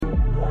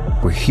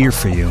We're here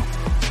for you.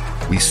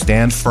 We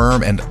stand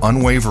firm and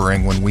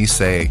unwavering when we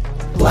say,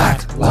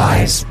 Black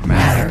Lives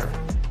Matter.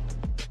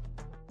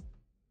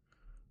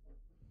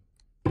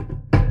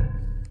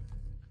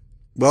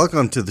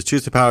 Welcome to the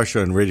Truth to Power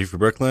Show on Radio Free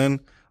Brooklyn.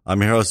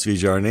 I'm your host,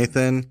 VJR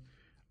Nathan.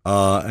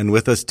 And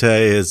with us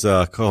today is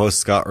co-host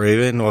Scott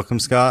Raven.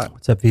 Welcome, Scott.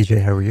 What's up, VJ?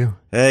 How are you?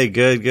 Hey,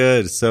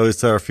 good. So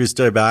it's our first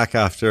day back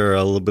after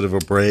a little bit of a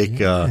break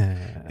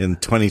in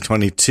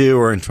 2022.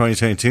 We're in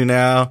 2022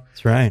 now.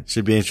 That's right.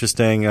 Should be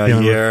interesting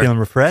year. Feeling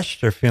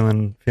refreshed or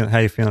feeling how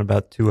you feeling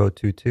about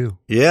 2022?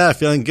 Yeah,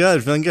 feeling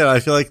good. I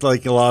feel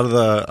like a lot of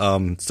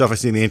the stuff I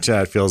see on the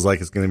internet feels like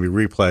it's going to be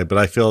replayed, but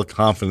I feel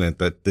confident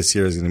that this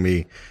year is going to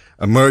be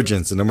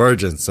emergence,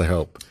 I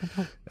hope.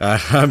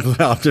 I'm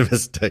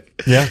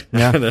optimistic. Yeah.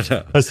 I don't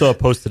know. I saw a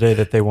post today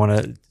that they want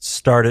to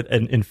start it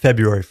in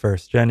February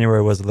 1st.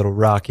 January was a little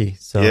rocky.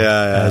 So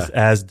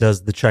as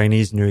does the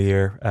Chinese New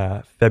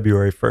Year,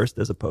 February 1st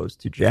as opposed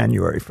to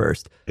January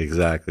 1st.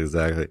 Exactly.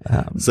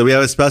 So we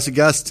have a special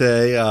guest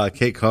today,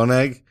 Kate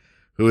Koenig,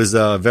 who is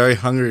a very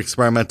hungry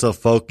experimental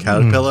folk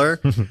caterpillar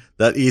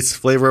that eats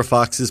Flavor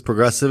Fox's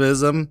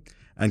progressivism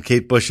and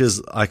Kate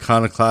Bush's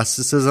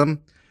iconoclasticism,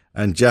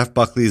 and Jeff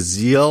Buckley's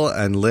zeal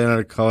and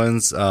Leonard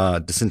Cohen's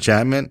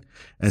disenchantment,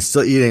 and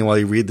still eating while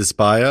you read this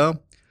bio.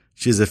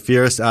 She's a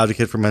fierce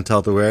advocate for mental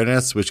health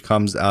awareness, which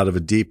comes out of a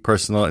deep,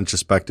 personal,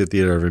 introspective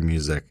theater of her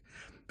music.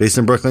 Based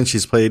in Brooklyn,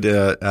 she's played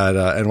at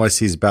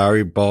NYC's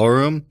Bowery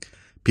Ballroom,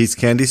 Pete's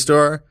Candy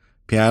Store,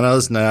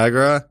 Pianos,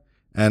 Niagara,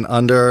 and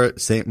under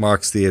St.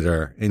 Mark's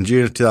Theater. In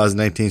June of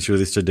 2019, she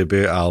released her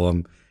debut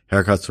album,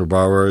 Haircuts for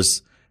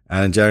Barbers,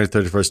 and on January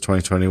 31st,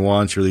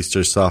 2021, she released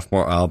her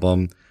sophomore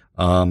album,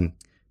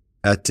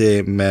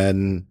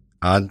 Etemenanki,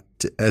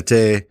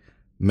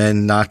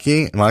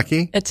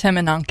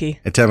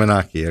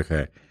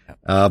 okay.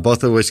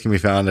 Both of which can be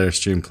found on our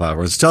stream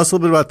platforms. Tell us a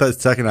little bit about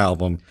that second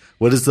album.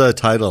 What is the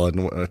title,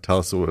 and tell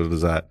us what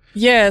is that?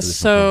 Yeah,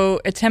 so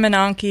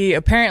Etemenanki,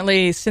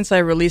 apparently since I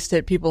released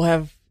it,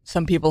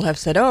 some people have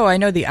said, oh, I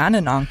know the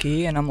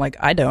Anunnaki, and I'm like,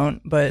 I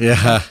don't, but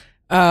yeah.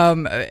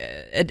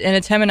 The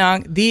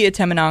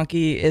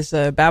Etemenanki is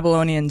a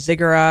Babylonian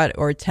ziggurat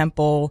or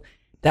temple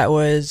that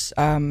was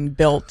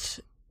built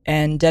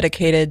and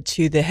dedicated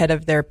to the head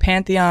of their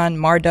pantheon,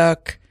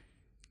 Marduk,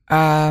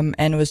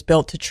 and was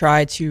built to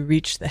try to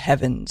reach the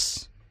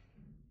heavens,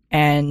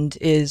 and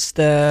is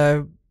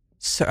the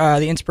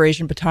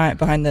inspiration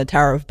behind the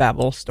Tower of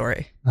Babel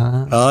story.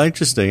 Oh,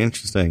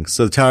 interesting.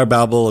 So the Tower of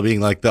Babel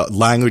being like the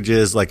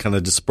languages, like kind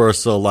of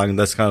dispersal,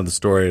 that's kind of the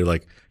story,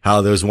 like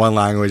how there's one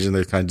language and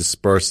they're kind of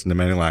dispersed into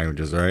many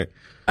languages, right?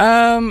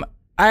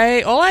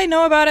 All I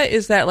know about it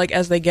is that like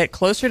as they get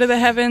closer to the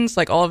heavens,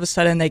 like all of a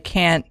sudden they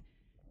can't,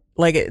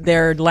 like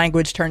their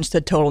language turns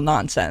to total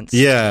nonsense.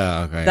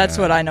 Yeah, okay. That's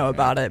what I know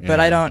about it, but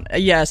I don't.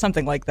 Yeah,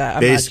 something like that.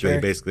 I'm not sure.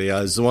 Basically,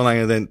 it's the one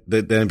language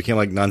then it became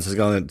like nonsense,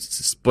 and it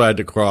spread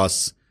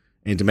across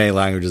into many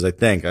languages. I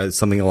think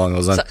something along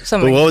those lines.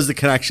 But what was the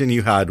connection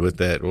you had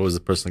with it? What was the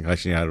personal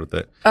connection you had with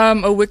it? A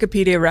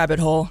Wikipedia rabbit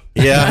hole.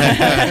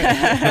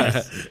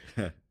 Yeah.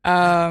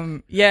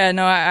 Yeah.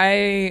 No,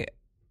 I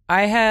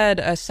had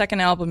a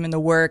second album in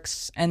the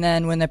works, and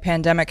then when the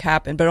pandemic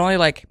happened, but only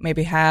like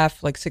maybe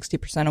half, like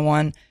 60% of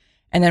one.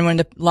 And then when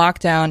the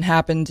lockdown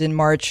happened in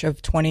March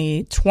of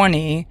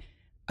 2020,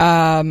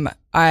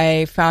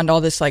 I found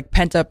all this like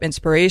pent up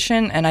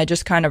inspiration, and I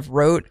just kind of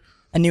wrote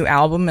a new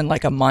album in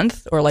like a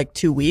month or like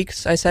 2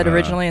 weeks. I said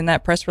originally in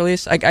that press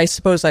release. I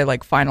suppose I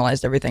like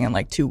finalized everything in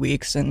like 2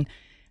 weeks, and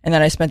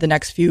then I spent the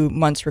next few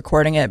months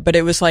recording it. But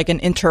it was like an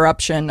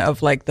interruption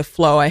of like the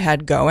flow I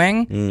had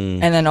going,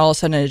 and then all of a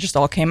sudden it just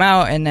all came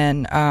out. And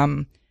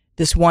then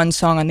this one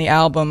song on the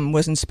album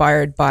was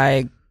inspired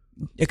by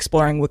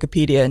exploring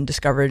Wikipedia and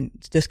discovering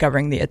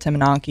the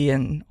Etemenanki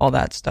and all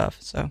that stuff.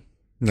 So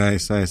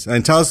nice.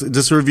 And tell us,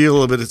 just review a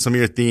little bit of some of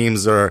your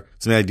themes or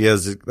some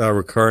ideas that are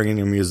recurring in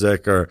your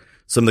music, or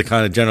some of the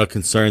kind of general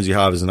concerns you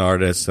have as an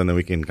artist, and then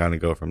we can kind of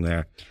go from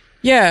there.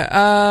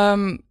 Yeah.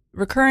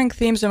 Recurring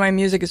themes in my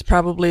music is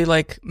probably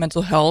like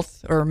mental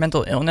health or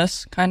mental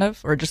illness, kind of,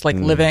 or just like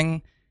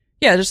living.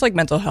 Yeah, just like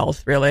mental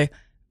health, really.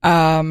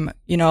 A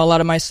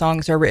lot of my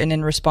songs are written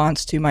in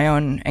response to my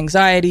own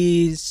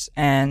anxieties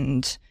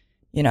and,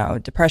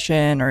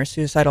 depression or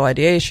suicidal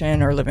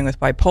ideation or living with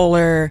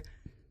bipolar.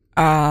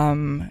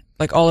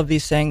 Like all of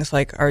these things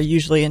like are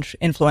usually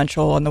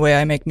influential on the way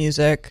I make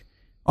music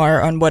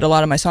or on what a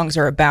lot of my songs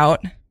are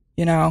about,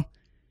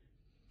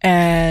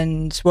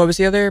 And what was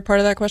the other part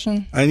of that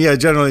question? And yeah,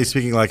 generally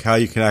speaking, like how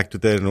you connect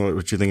with it and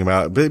what you think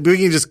about it. But we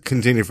can just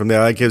continue from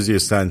there. That gives you a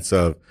sense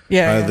of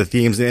the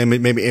themes and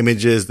maybe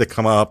images that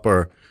come up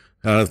or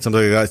something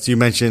like that. So you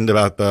mentioned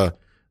about the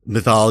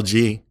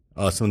mythology,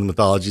 some of the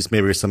mythologies,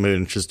 maybe some of the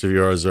interest of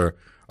yours or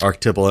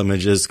archetypal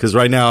images. Because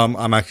right now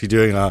I'm actually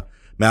doing a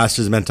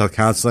master's in mental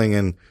counseling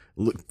and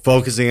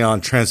focusing on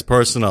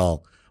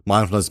transpersonal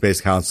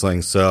mindfulness-based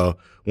counseling. So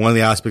one of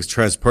the aspects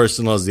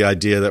transpersonal is the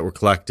idea that we're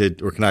connected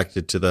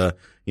to the,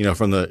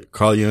 from the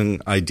Carl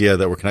Jung idea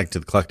that we're connected to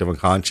the collective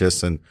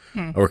unconscious and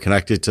we're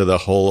connected to the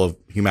whole of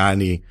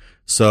humanity.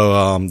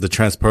 So the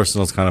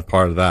transpersonal is kind of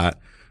part of that.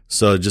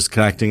 So just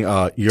connecting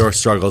your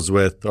struggles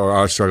with, or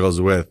our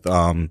struggles with,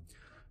 kind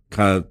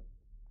of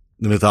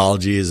the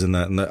mythologies and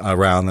the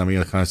around them,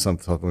 kind of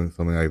something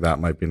like that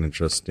might be an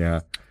interest. Yeah.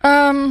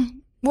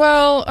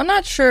 Well, I'm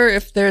not sure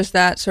if there's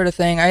that sort of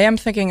thing. I am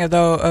thinking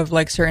of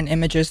like certain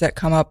images that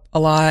come up a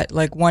lot.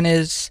 Like one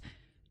is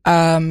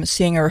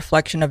seeing a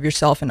reflection of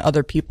yourself in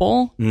other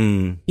people.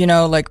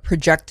 Like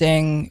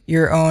projecting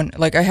your own.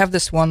 Like I have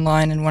this one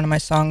line in one of my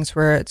songs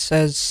where it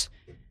says,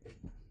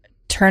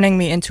 "Turning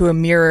me into a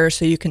mirror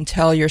so you can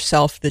tell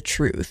yourself the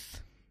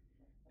truth."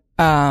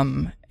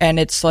 And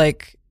it's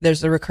like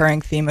there's a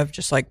recurring theme of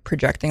just like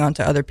projecting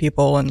onto other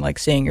people and like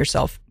seeing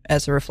yourself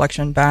as a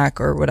reflection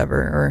back or whatever,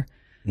 or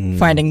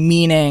finding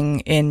meaning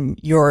in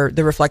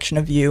the reflection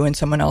of you in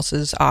someone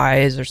else's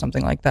eyes or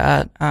something like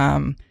that.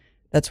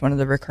 That's one of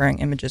the recurring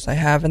images I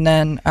have. And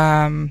then,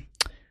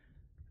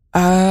 and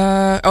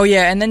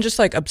then just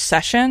like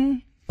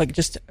obsession, like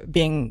just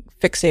being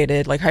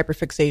fixated, like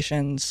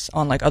hyperfixations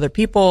on like other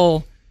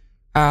people,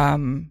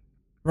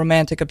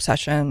 romantic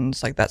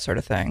obsessions, like that sort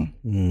of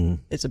thing.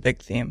 It's a big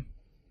theme.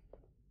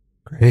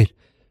 Great.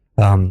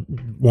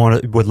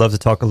 Would love to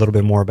talk a little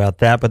bit more about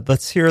that, but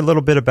let's hear a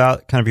little bit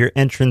about kind of your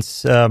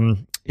entrance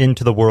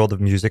into the world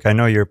of music. I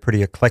know you're a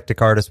pretty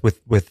eclectic artist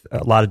with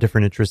a lot of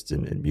different interests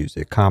in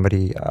music,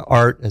 comedy,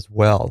 art as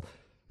well.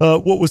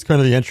 What was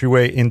kind of the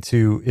entryway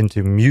into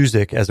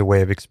music as a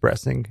way of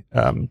expressing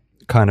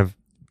kind of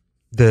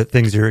the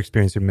things you're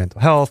experiencing with mental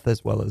health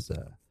as well as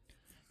other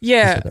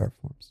art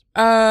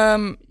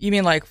forms? You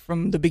mean like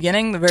from the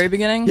beginning, the very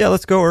beginning? Yeah,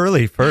 let's go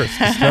early first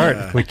to start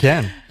if we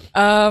can.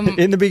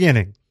 In the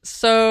beginning.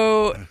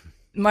 So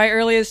my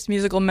earliest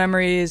musical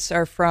memories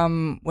are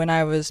from when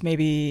I was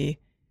maybe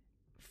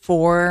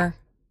 4,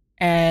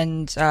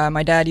 and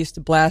my dad used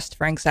to blast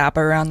Frank Zappa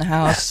around the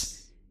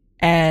house.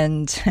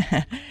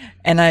 Yes.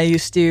 And I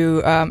used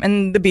to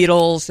and the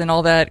Beatles and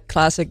all that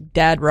classic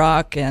dad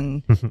rock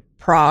and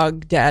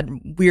prog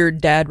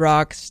weird dad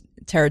rock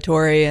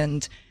territory.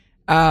 And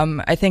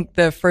I think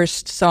the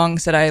first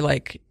songs that I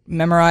like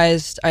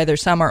memorized, either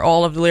some or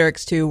all of the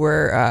lyrics to,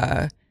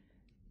 were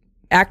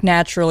Act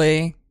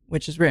Naturally,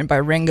 which is written by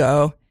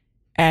Ringo,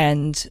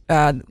 and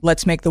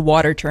Let's Make the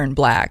Water Turn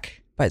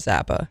Black by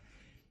Zappa.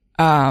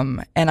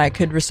 And I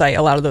could recite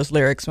a lot of those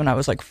lyrics when I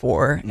was like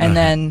 4. And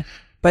then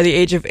by the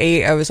age of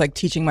 8, I was like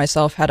teaching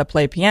myself how to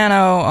play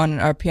piano on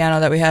our piano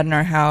that we had in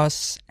our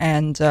house.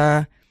 And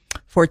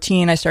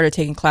 14, I started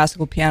taking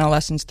classical piano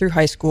lessons through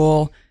high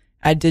school.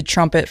 I did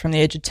trumpet from the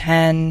age of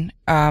 10.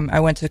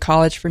 I went to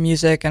college for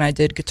music, and I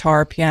did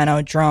guitar,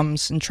 piano,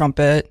 drums, and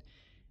trumpet.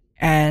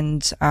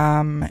 And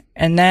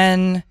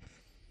then,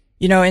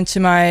 into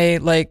my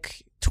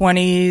like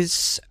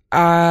 20s,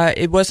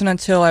 it wasn't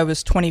until I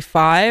was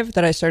 25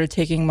 that I started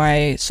taking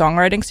my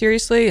songwriting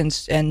seriously.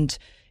 And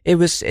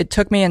it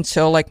took me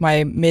until like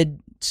my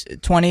mid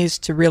 20s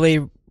to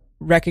really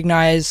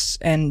recognize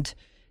and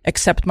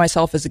accept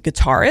myself as a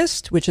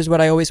guitarist, which is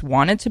what I always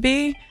wanted to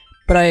be.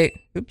 But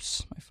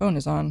oops, my phone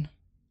is on.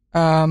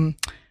 I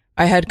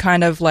had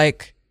kind of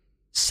like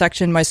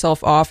sectioned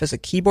myself off as a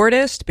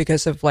keyboardist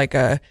because of like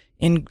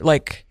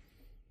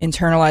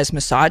internalized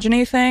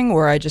misogyny thing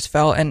where I just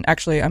felt, and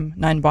actually I'm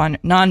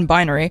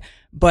non-binary,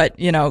 but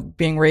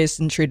being raised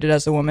and treated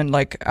as a woman,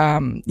 like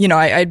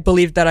I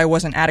believed that I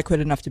wasn't adequate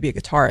enough to be a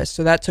guitarist.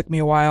 So that took me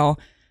a while.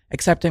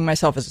 Accepting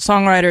myself as a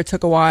songwriter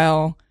took a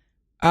while.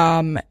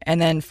 And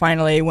then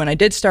finally, when I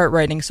did start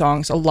writing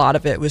songs, a lot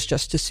of it was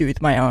just to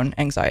soothe my own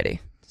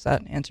anxiety. Does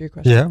that answer your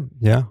question?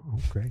 Yeah. Oh,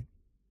 great.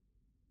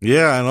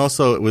 Yeah, and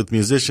also with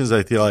musicians,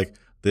 I feel like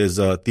there's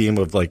a theme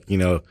of like,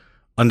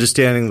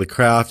 understanding the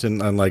craft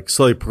and like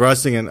slowly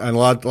progressing. And a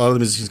lot of the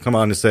musicians come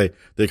on to say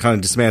they're kind of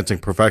dismantling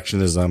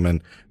perfectionism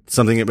and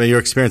something about your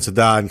experience of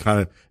that and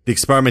kind of the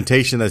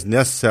experimentation that's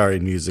necessary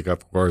in music,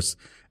 of course,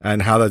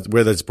 and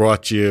where that's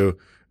brought you.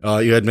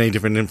 You had many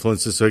different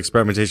influences. So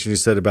experimentation, you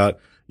said about,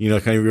 kind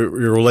of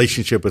your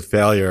relationship with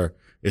failure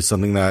is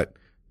something that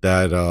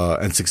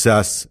and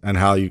success and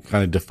how you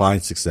kind of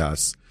define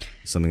success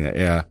is something that,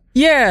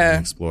 yeah.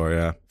 Explore,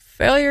 yeah.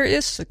 Failure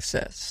is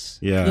success.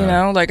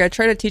 Yeah. Like I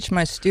try to teach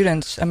my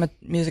students, I'm a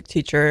music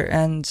teacher,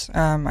 and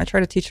I try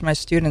to teach my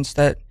students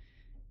that,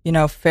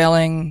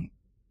 failing,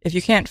 if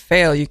you can't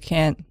fail, you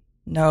can't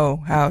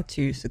know how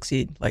to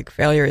succeed. Like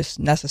failure is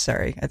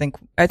necessary. I think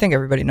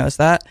everybody knows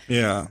that.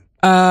 Yeah.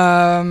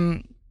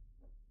 But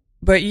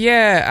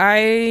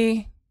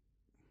yeah,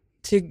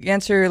 to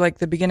answer like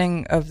the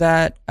beginning of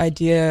that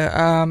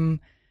idea,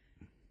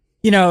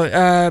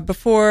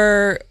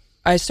 before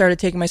I started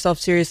taking myself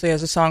seriously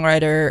as a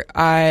songwriter,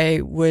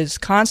 I was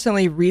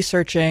constantly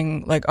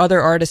researching like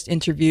other artist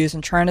interviews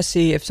and trying to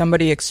see if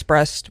somebody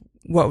expressed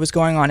what was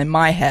going on in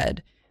my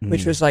head,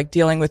 which was like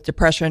dealing with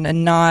depression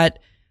and not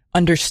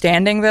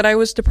understanding that I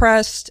was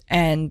depressed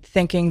and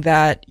thinking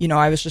that,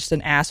 I was just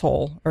an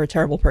asshole or a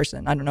terrible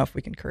person. I don't know if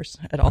we can curse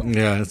at all.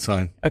 Yeah, it's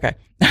fine. Okay.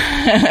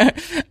 I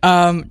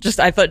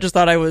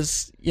thought I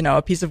was,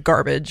 a piece of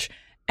garbage.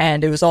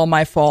 And it was all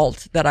my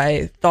fault that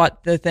I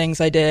thought the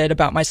things I did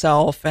about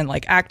myself and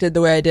like acted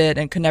the way I did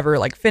and could never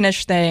like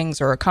finish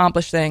things or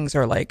accomplish things,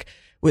 or like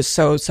was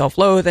so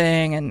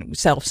self-loathing and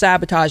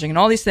self-sabotaging and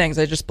all these things.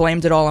 I just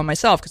blamed it all on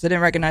myself because I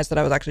didn't recognize that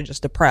I was actually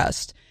just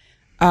depressed.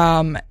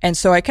 And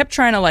so I kept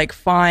trying to like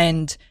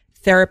find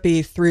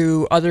therapy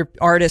through other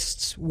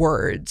artists'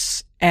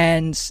 words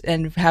and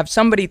have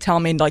somebody tell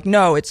me like,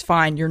 no, it's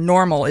fine. You're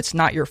normal. It's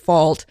not your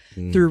fault,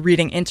 through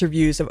reading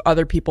interviews of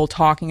other people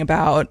talking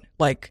about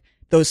like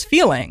those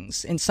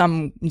feelings in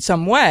some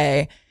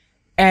way.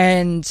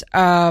 And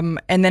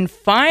then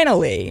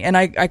finally, and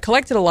I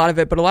collected a lot of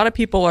it, but a lot of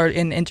people are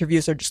in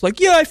interviews are just like,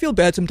 yeah, I feel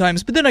bad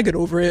sometimes, but then I get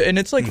over it and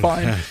it's like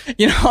fine,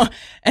 you know?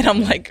 And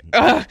I'm like,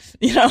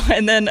 you know,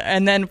 and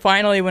then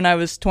finally when I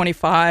was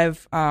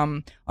 25,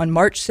 on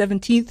March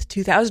 17th,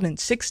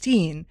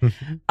 2016,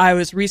 I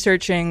was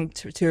researching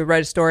to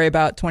write a story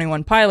about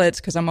 21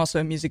 Pilots, because I'm also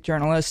a music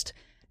journalist.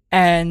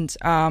 And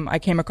I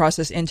came across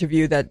this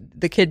interview that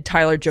the kid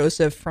Tyler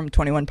Joseph from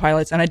 21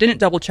 Pilots, and I didn't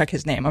double check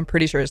his name. I'm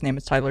pretty sure his name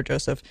is Tyler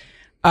Joseph.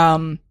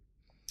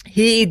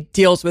 He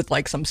deals with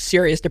like some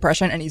serious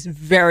depression, and he's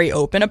very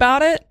open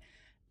about it.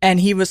 And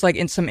he was like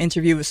in some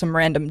interview with some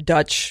random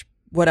Dutch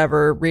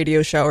whatever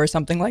radio show or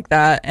something like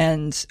that.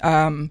 And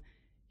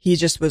he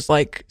just was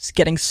like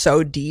getting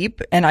so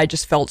deep, and I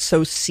just felt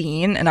so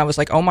seen. And I was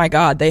like, oh my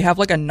God, they have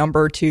like a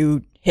number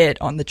 2 hit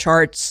on the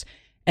charts.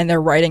 And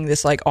they're writing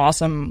this like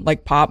awesome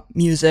like pop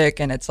music,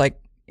 and it's like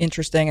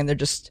interesting, and they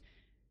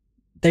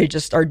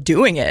just are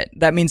doing it.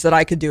 That means that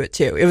I could do it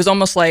too. It was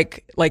almost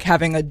like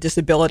having a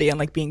disability and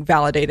like being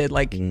validated,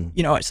 like, you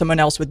know,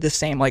 someone else with the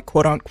same like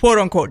quote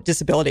unquote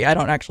disability. I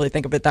don't actually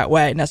think of it that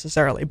way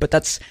necessarily, but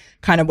that's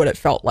kind of what it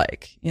felt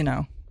like, you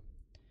know?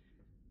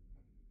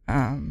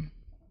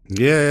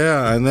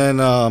 Yeah. And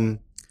then,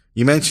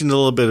 you mentioned a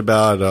little bit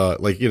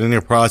about, like in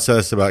your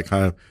process about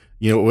kind of,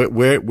 you know,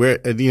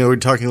 where, you know, we're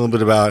talking a little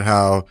bit about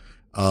how,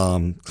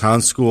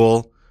 clown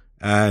school,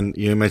 and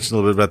you mentioned a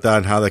little bit about that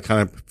and how that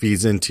kind of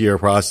feeds into your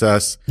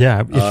process.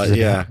 Yeah.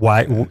 Yeah.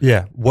 Why?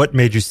 Yeah. What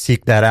made you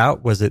seek that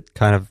out? Was it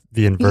kind of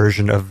the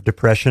inversion of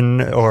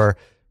depression or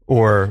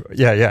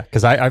yeah.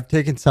 Cause I've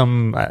taken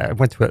I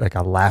went to like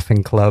a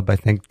laughing club, I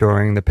think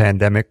during the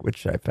pandemic,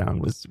 which I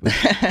found was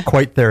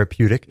quite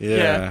therapeutic.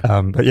 Yeah.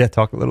 But yeah,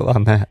 talk a little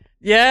on that.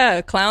 Yeah,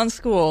 clown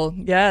school.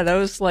 Yeah, that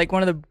was like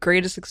one of the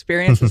greatest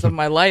experiences of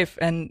my life.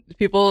 And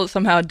people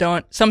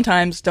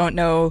sometimes don't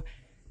know,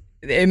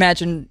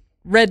 imagine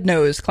red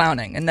nose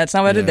clowning, and that's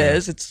not what it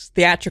is. It's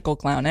theatrical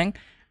clowning.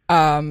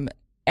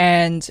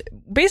 And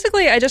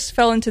basically I just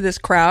fell into this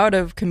crowd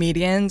of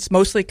comedians,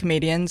 mostly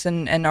comedians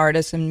and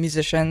artists and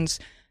musicians,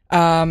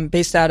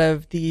 based out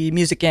of the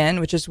Music Inn,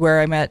 which is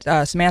where I met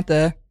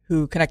Samantha,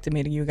 who connected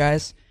me to you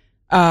guys.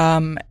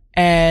 And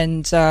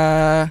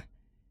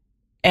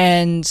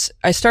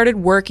I started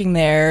working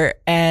there,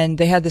 and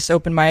they had this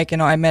open mic,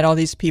 and I met all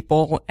these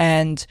people,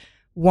 and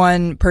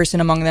one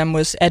person among them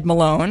was Ed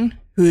Malone,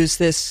 who's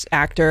this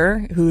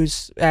actor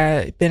who's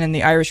been in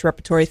the Irish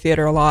Repertory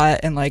Theater a lot,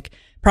 and like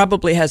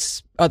probably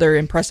has other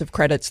impressive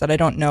credits that I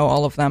don't know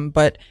all of them.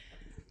 But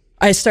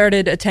I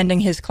started attending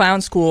his clown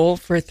school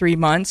for 3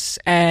 months,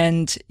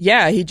 and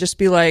yeah, he'd just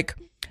be like,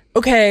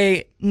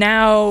 okay,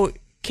 now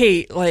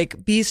Kate,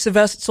 like be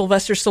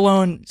Sylvester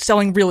Stallone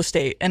selling real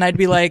estate. And I'd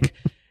be like,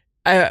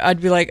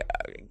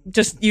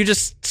 you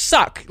just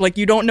suck. Like,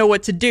 you don't know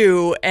what to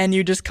do, and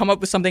you just come up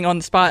with something on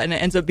the spot, and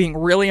it ends up being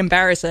really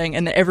embarrassing,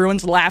 and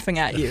everyone's laughing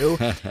at you.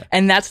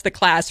 And that's the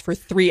class for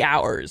 3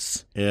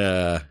 hours.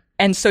 Yeah.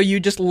 And so you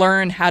just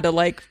learn how to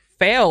like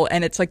fail,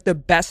 and it's like the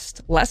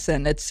best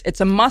lesson. It's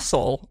a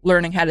muscle,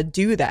 learning how to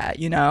do that,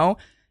 you know?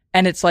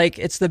 And it's like,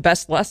 it's the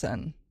best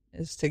lesson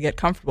is to get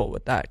comfortable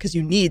with that, because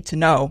you need to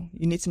know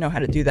how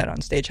to do that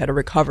on stage, how to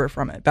recover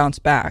from it, bounce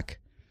back.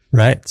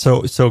 Right.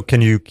 So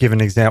can you give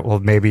an example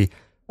of maybe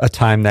a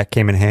time that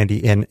came in handy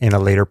in a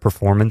later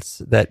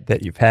performance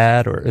that you've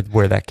had, or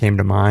where that came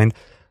to mind?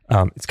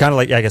 It's kind of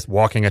like, I guess,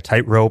 walking a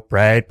tightrope,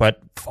 right?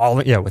 But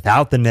falling,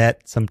 without the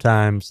net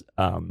sometimes.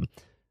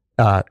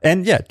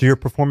 And yeah, do your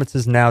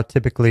performances now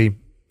typically,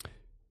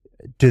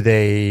 do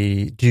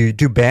you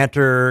do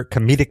banter,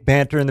 comedic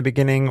banter in the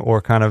beginning,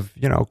 or kind of,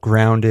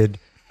 grounded,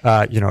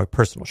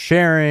 personal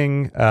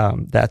sharing,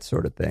 that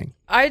sort of thing?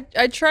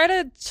 I try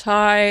to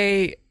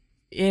tie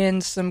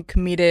in some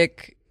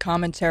comedic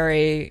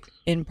commentary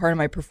in part of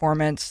my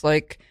performance.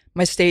 Like,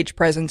 my stage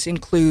presence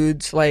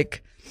includes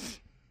like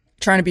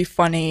trying to be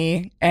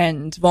funny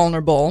and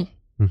vulnerable.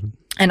 Mm-hmm.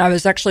 And I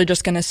was actually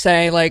just going to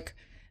say, like,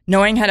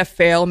 knowing how to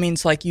fail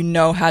means like,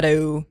 how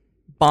to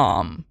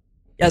bomb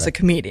as a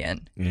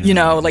comedian,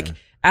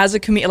 as a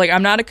comedian. Like,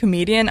 I'm not a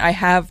comedian. I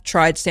have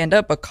tried stand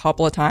up a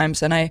couple of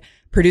times, and I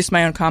produced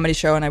my own comedy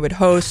show, and I would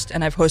host,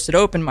 and I've hosted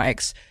open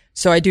mics.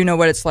 So I do know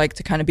what it's like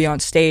to kind of be on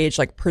stage,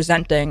 like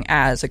presenting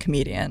as a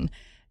comedian.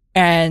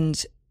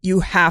 And you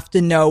have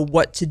to know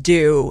what to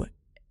do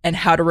and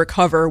how to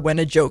recover when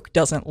a joke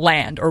doesn't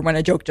land or when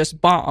a joke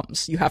just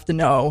bombs. You have to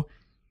know,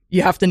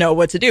 you have to know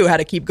what to do, how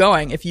to keep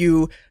going. If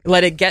you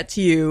let it get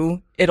to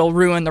you, it'll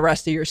ruin the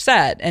rest of your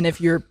set. And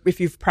if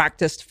you've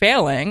practiced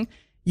failing,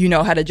 you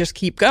know how to just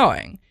keep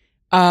going.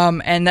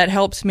 And that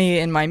helps me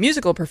in my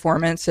musical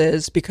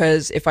performances,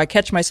 because if I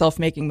catch myself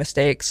making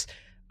mistakes,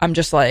 I'm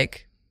just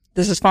like,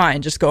 this is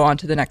fine, just go on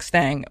to the next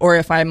thing. Or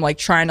if I'm like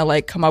trying to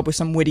like come up with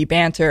some witty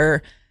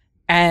banter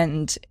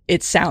and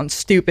it sounds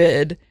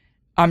stupid,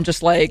 I'm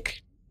just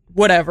like,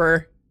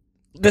 whatever.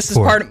 This is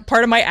part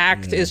of my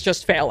act is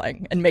just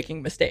failing and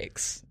making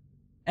mistakes.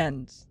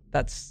 And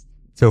that's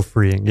so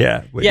freeing.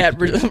 Yeah. Yeah,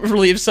 it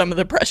relieves some of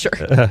the pressure.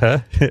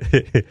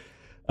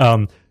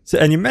 So,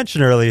 and you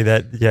mentioned earlier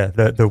that,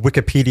 the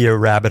Wikipedia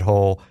rabbit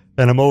hole,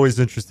 and I'm always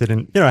interested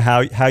in,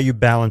 how you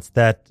balance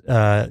that,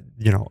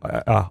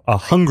 a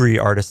hungry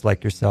artist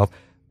like yourself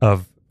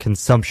of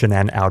consumption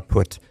and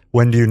output.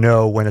 When do you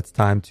know when it's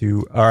time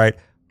to, all right,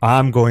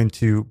 I'm going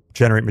to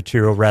generate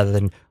material rather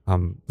than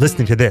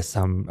listening to this,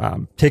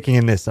 I'm taking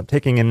in this, I'm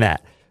taking in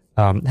that.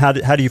 How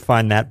do you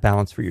find that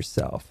balance for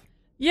yourself?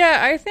 Yeah,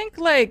 I think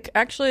like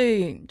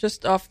actually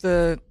just off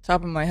the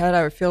top of my head,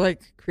 I would feel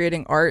like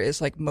creating art is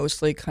like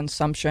mostly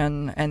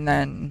consumption, and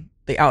then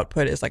the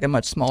output is like a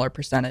much smaller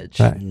percentage,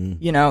 right.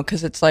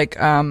 Because it's like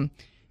there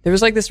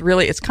was like this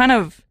really, it's kind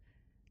of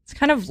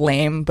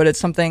lame, but it's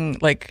something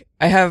like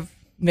I have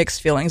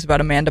mixed feelings about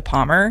Amanda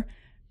Palmer.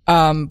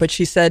 But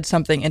she said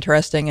something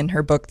interesting in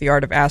her book, The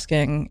Art of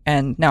Asking,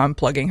 and now I'm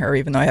plugging her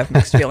even though I have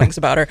mixed feelings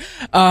about her.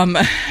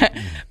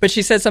 But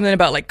she said something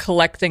about like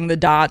collecting the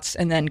dots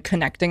and then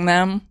connecting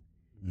them.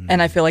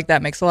 And I feel like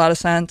that makes a lot of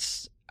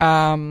sense.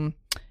 And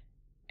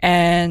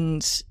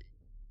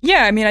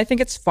yeah, I mean, I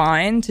think it's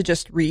fine to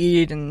just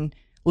read and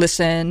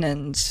listen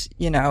and,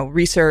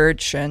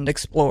 research and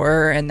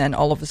explore. And then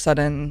all of a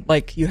sudden,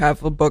 like you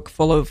have a book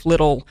full of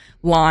little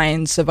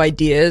lines of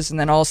ideas, and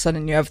then all of a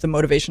sudden you have the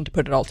motivation to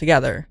put it all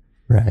together.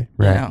 Right.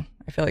 I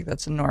feel like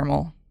that's a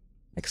normal,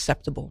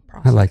 acceptable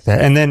process. I like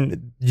that. And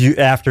then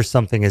after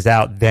something is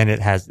out, then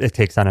it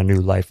takes on a new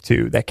life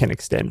too that can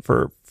extend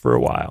for a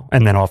while.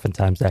 And then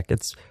oftentimes that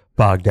gets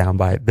bogged down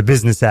by the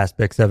business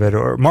aspects of it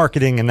or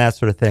marketing and that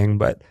sort of thing.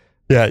 But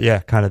yeah,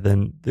 kind of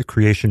then the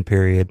creation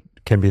period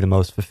can be the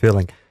most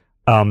fulfilling.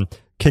 Can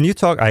you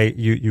talk?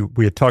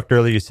 We had talked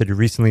earlier. You said you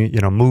recently,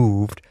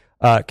 moved.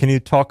 Can you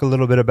talk a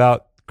little bit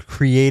about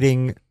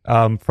creating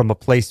from a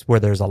place where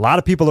there's a lot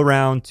of people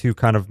around to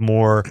kind of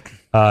more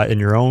in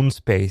your own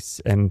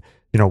space, and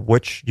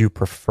which you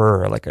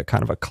prefer, like a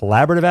kind of a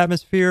collaborative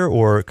atmosphere,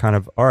 or kind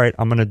of, all right,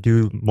 I'm going to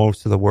do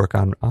most of the work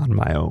on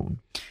my own.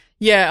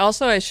 Yeah,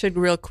 also I should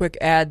real quick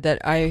add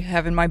that I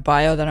have in my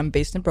bio that I'm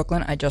based in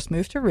Brooklyn. I just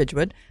moved to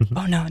Ridgewood.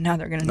 Oh no, now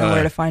they're going to know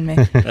where to find me.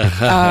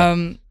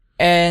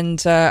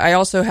 And I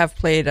also have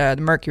played the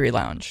Mercury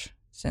Lounge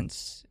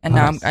since, and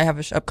now I have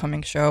an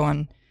upcoming show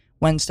on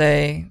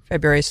Wednesday,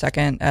 February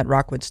 2nd at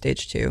Rockwood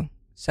Stage 2,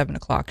 7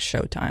 o'clock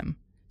showtime,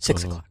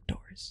 6 o'clock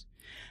doors.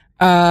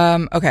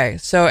 Okay,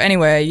 so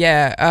anyway,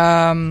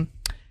 yeah.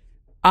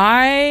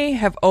 I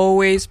have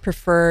always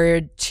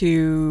preferred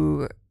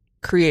to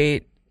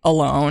create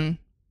alone,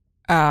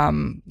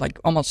 like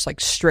almost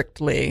like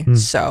strictly.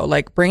 So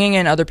like bringing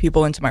in other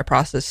people into my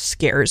process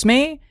scares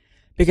me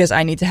because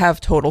I need to have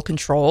total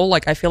control.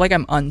 Like I feel like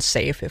I'm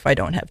unsafe if I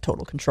don't have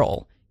total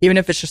control, even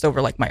if it's just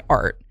over like my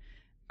art.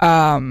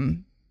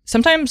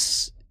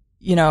 Sometimes,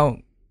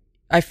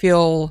 I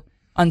feel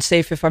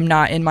unsafe if I'm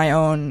not in my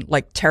own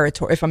like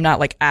territory, if I'm not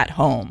like at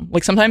home.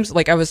 Like sometimes,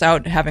 like I was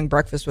out having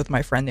breakfast with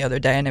my friend the other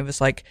day, and it was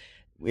like,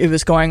 it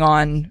was going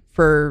on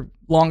for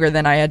longer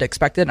than I had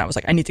expected. And I was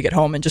like, I need to get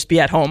home and just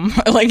be at home.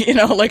 Like,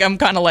 like I'm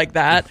kind of like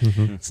that.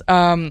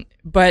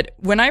 But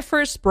when I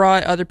first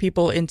brought other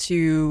people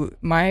into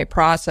my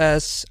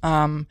process,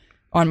 on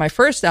my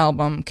first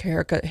album,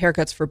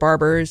 Haircuts for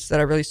Barbers, that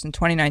I released in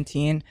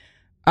 2019,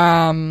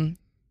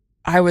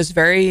 I was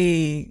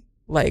very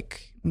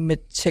like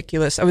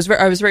meticulous. I was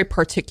very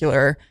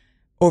particular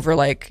over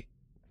like,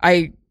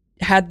 I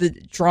had the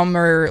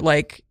drummer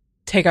like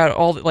take out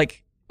all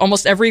like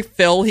almost every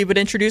fill he would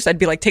introduce. I'd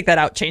be like, take that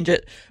out, change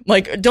it.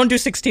 Like, don't do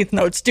 16th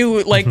notes.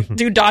 Do like,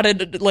 do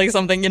dotted, like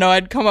something,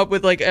 I'd come up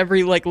with like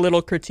every like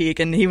little critique,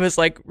 and he was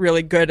like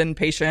really good and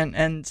patient.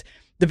 And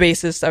the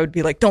bassist, I would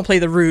be like, don't play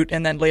the root.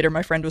 And then later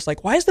my friend was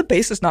like, why is the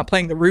bassist not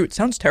playing the root?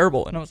 Sounds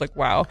terrible. And I was like,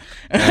 wow,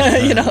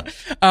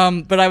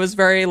 but I was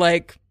very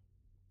like,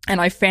 and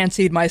I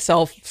fancied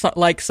myself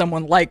like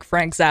someone like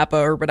Frank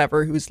Zappa or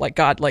whatever, who's like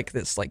got like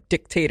this like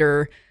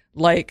dictator,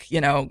 like,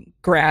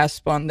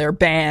 grasp on their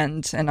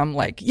band. And I'm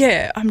like,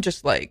 yeah, I'm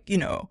just like,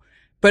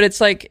 but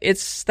it's like,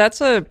 that's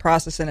a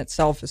process in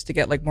itself, is to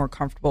get like more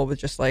comfortable with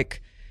just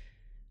like,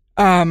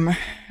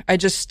 I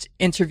just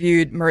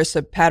interviewed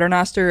Marissa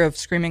Paternoster of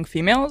Screaming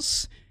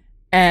Females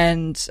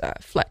and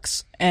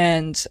Flex.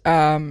 And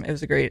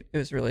it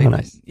was really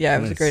nice. Yeah,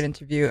 it was a great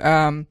interview.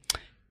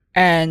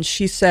 And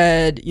she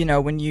said,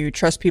 when you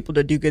trust people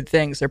to do good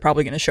things, they're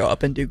probably going to show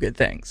up and do good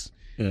things.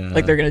 Yeah.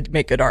 Like they're going to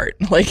make good art.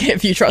 Like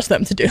if you trust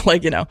them to do,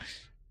 like,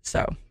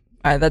 so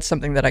that's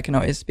something that I can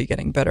always be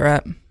getting better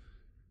at.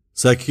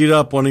 So I queued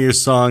up one of your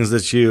songs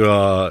that you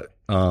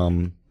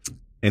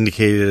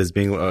indicated as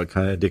being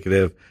kind of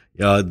indicative.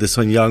 This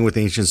one, Young with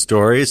Ancient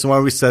Stories. So why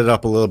don't we set it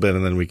up a little bit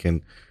and then we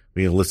can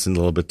listen a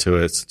little bit to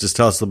it. So just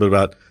tell us a little bit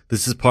about,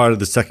 this is part of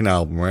the second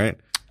album, right?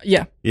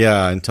 Yeah.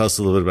 Yeah. And tell us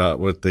a little bit about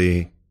what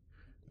the,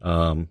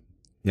 Young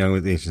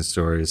with Ancient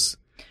Stories.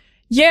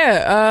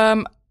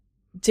 Yeah.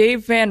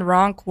 Dave Van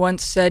Ronk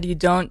once said you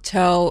don't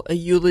tell a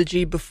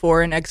eulogy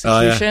before an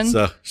execution.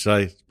 So should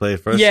I play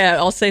it first? Yeah,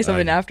 I'll say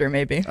something after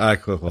maybe. All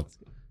right, cool.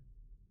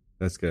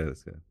 That's good.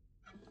 That's good.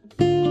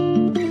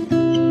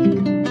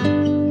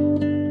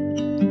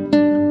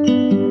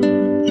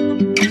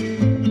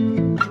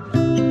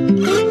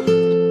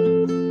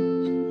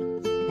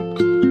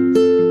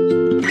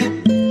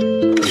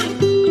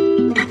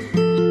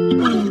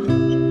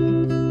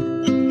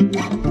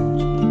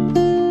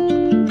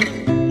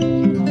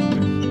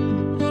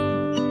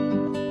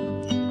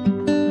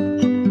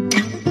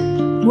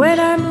 When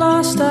I'm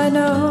lost, I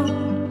know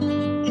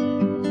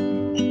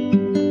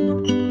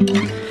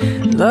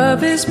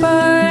love is but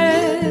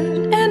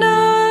an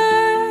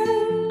art,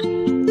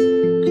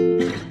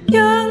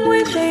 young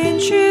with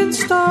ancient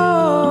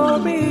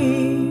stories,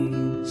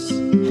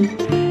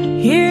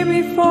 here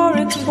before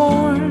it's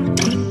born.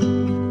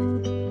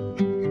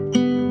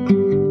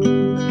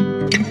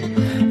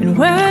 And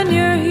when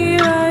you're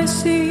here, I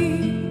see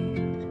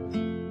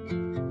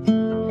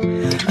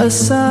a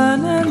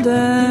sun and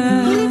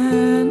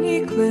an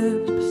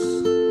eclipse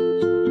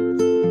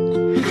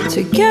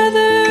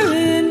together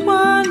in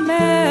one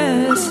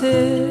message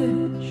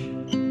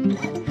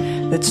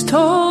that's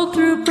told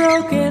through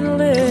broken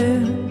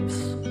lips.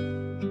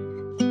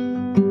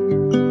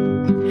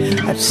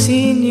 I've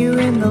seen you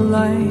in the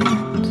light,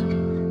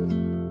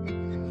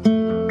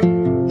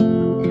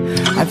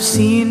 I've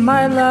seen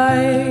my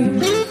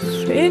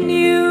life in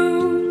you.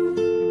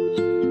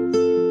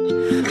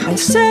 I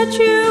said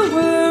you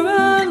were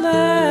a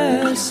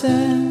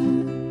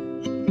lesson,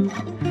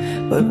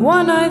 but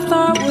one I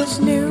thought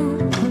was new.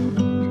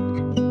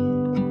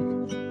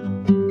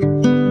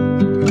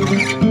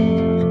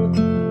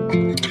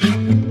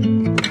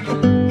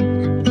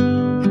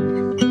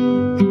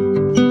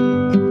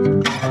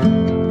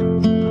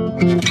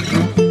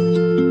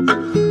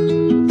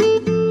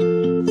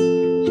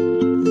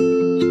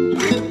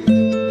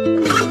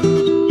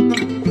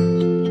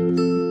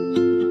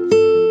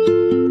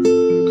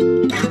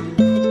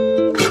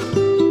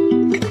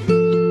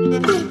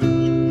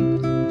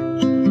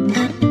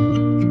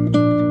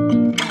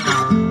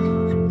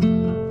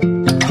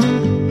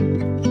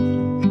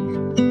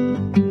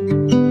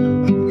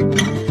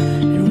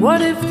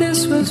 What if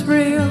this was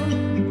real,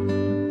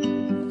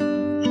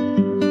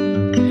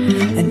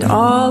 and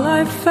all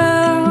I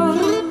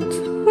felt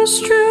was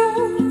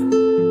true?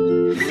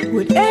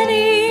 Would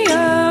any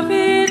of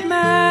it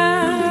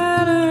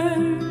matter?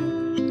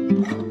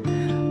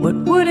 What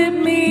would it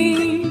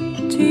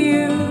mean to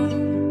you?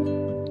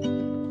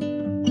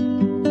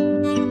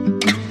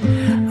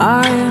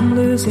 I am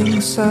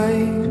losing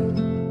sight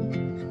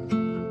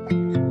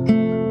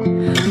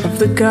of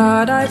the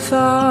God I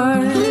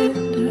thought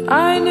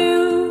I knew.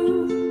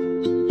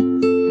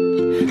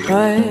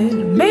 But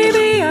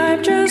maybe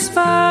I'm just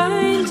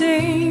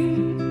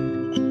finding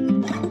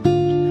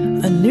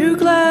a new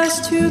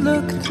glass to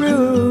look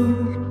through.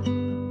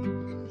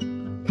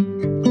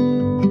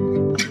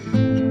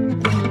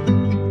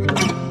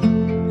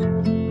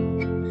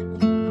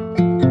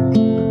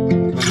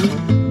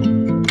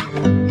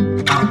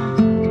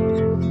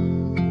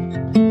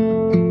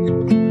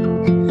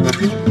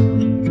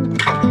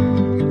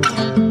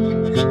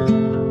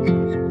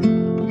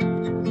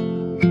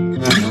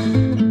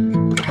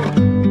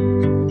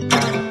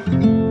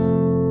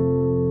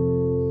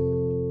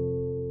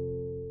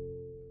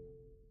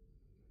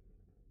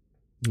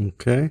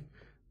 Okay.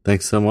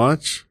 Thanks so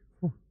much.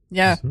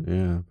 Yeah.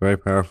 Yeah. Very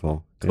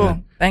powerful. Cool. Yeah,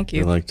 Thank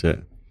you. I liked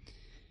it.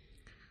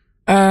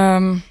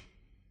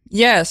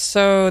 Yeah,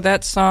 so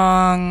that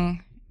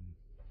song,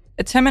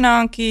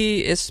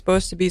 Etemenanke, is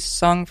supposed to be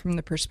sung from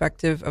the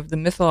perspective of the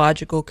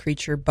mythological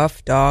creature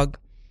Buff Dog.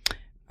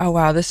 Oh,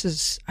 wow,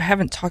 I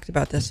haven't talked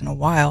about this in a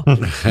while.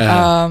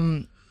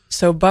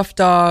 So Buff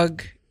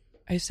Dog,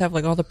 I used to have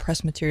like all the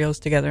press materials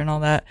together and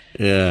all that.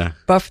 Yeah.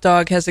 Buff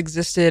Dog has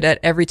existed at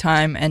every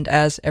time and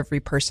as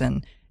every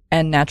person,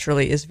 and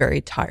naturally is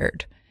very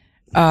tired.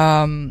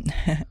 But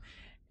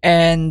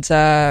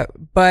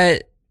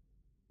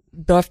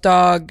Buff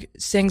Dog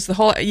sings the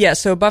whole,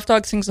 so Buff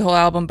Dog sings the whole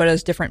album, but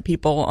as different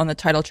people. On the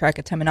title track,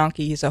 Etemenanke,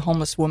 he's a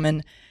homeless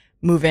woman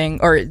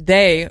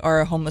they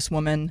are a homeless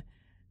woman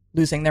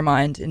losing their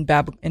mind in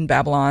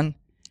Babylon.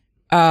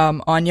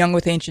 On Young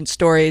with Ancient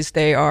Stories,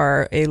 they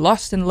are a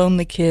lost and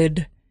lonely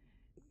kid.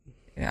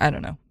 I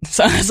don't know.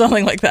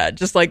 Something like that.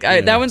 Just like,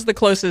 that one's the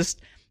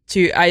closest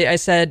to, I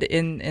said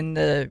in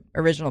the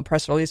original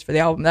press release for the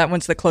album, that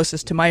one's the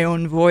closest to my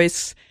own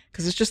voice,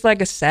 because it's just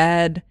like a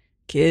sad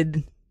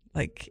kid,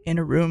 like in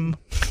a room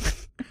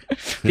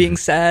being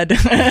sad.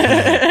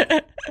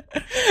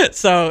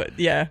 So,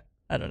 yeah,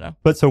 I don't know.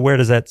 But so where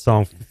does that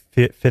song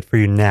fit for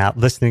you now,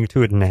 listening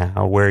to it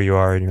now, where you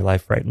are in your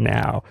life right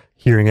now,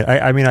 hearing it?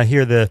 I mean, I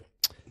hear the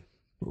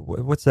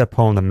what's that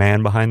poem, The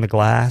Man Behind the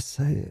Glass?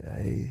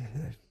 I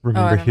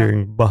remember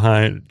hearing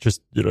behind,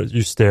 just,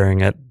 you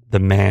staring at the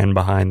man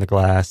behind the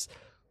glass.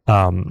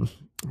 I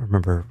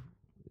remember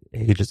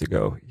ages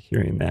ago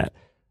hearing that.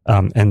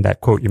 And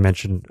that quote you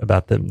mentioned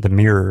about the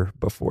mirror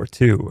before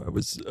too, I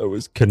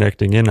was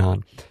connecting in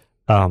on.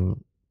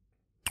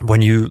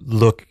 When you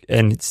look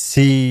and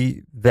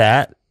see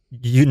that,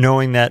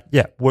 knowing that,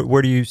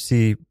 where do you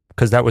see,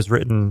 because that was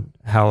written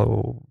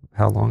how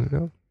long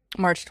ago?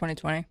 March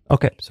 2020.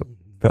 Okay, so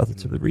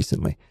relatively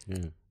recently.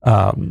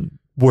 Yeah.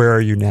 Where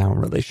are you now in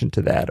relation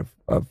to that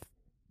of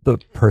the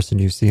person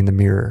you see in the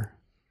mirror?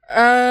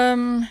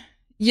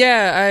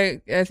 Yeah,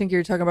 I think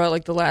you're talking about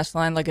like the last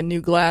line, like a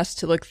new glass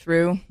to look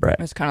through. Right.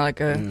 It's kind of like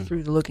a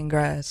through the looking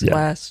glass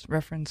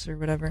reference or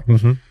whatever.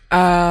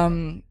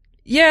 Mm-hmm.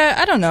 Yeah,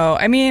 I don't know.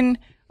 I mean,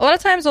 a lot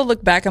of times I'll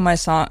look back at my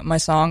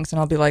songs and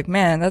I'll be like,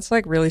 man, that's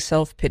like really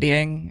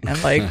self-pitying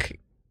and like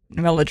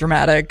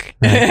melodramatic.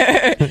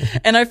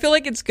 And I feel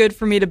like it's good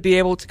for me to be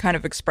able to kind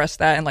of express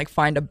that and like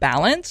find a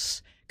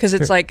balance. Because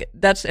it's like,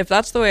 if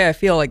that's the way I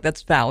feel, like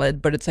that's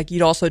valid, but it's like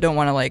you also don't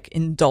want to like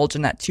indulge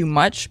in that too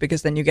much,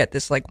 because then you get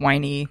this like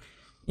whiny,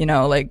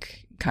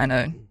 like kind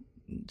of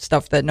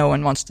stuff that no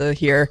one wants to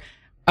hear.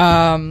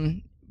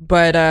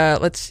 But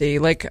let's see,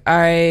 like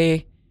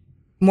I'm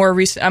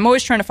always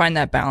trying to find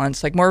that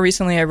balance. Like more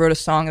recently I wrote a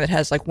song that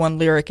has like one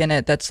lyric in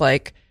it that's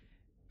like,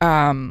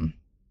 what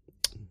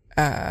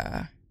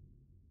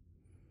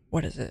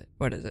is it?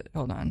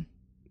 Hold on.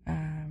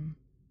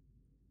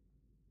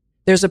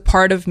 There's a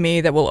part of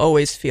me that will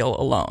always feel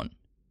alone.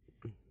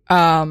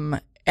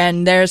 And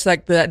there's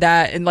like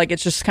that, and like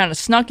it's just kind of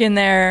snuck in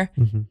there.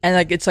 Mm-hmm. And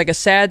like it's like a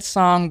sad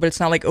song, but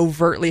it's not like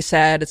overtly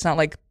sad. It's not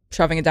like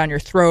shoving it down your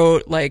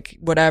throat, like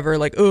whatever,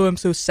 like, oh, I'm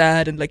so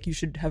sad, and like you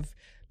should have,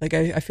 like,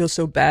 I feel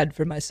so bad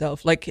for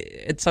myself. Like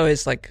it's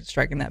always like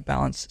striking that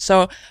balance.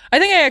 So I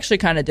think I actually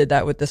kind of did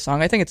that with this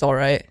song. I think it's all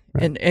right.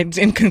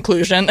 In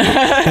conclusion.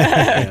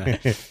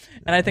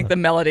 And I think the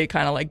melody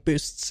kind of like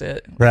boosts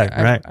it.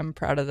 Right. I'm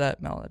proud of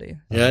that melody.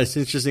 Yeah, it's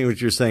interesting what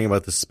you're saying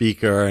about the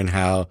speaker and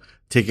how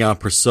taking on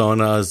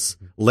personas,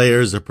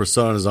 layers of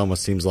personas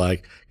almost seems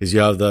like, because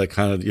you have the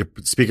kind of your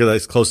speaker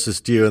that's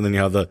closest to you, and then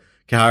you have the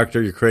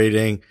character you're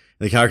creating, and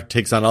the character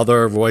takes on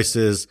other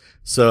voices.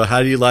 So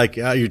how do you like,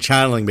 you're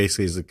channeling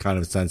basically is the kind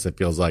of sense it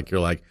feels like you're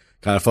like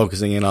kind of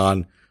focusing in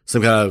on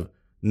some kind of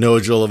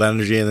nodule of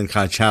energy and then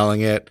kind of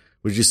channeling it.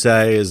 Would you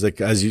say is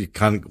like, as you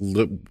kind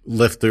of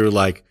lift through,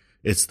 like,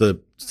 it's the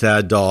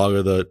sad dog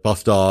or the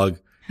buff dog,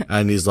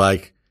 and he's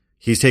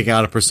taking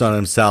on a persona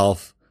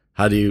himself.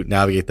 How do you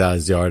navigate that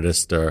as the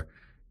artist, or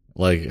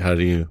like, how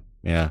do you,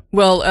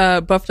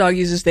 Well, Buff Dog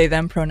uses they,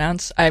 them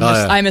pronouns.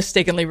 I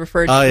mistakenly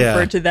referred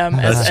to them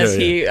as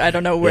he. I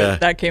don't know where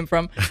that came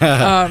from.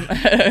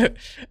 It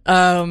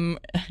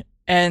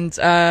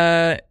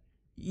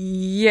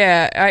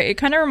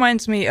kind of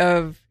reminds me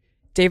of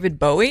David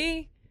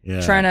Bowie.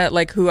 Yeah. Trying to,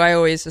 like, who I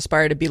always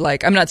aspire to be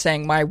like. I'm not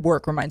saying my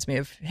work reminds me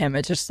of him.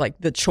 It's just like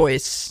the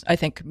choice, I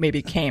think,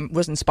 maybe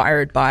was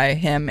inspired by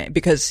him,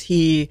 because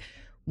he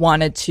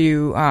wanted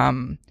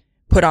to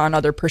put on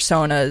other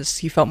personas.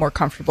 He felt more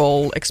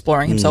comfortable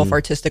exploring himself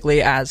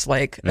artistically as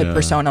like a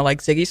persona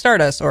like Ziggy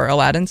Stardust or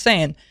Aladdin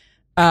Sane.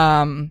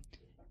 I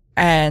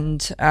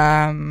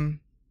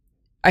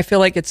feel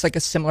like it's like a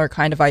similar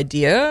kind of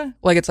idea.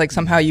 Like it's like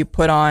somehow you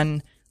put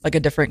on like a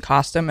different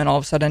costume and all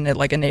of a sudden it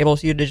like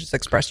enables you to just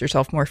express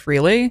yourself more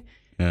freely.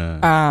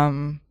 Yeah.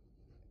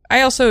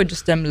 I also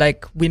just am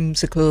like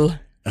whimsical.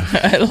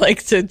 I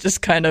like to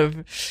just kind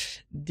of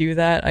do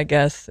that, I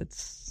guess.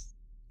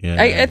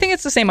 I think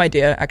it's the same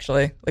idea,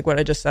 actually, like what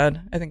I just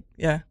said. I think,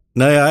 yeah.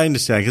 No, yeah, I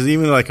understand. Because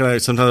even like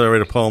sometimes I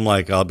write a poem,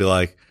 like I'll be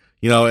like,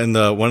 in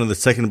one of the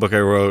second book I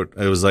wrote,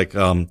 it was like,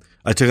 I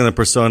took on the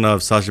persona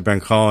of Sacha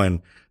Baron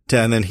Cohen,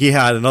 and then he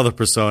had another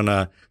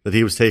persona that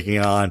he was taking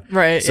on.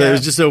 Right. So it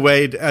was just a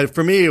way,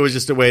 for me, it was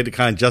just a way to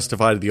kind of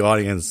justify to the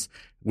audience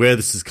where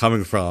this is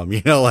coming from,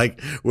 like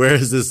where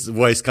is this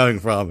voice coming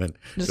from? And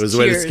just it was a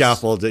way to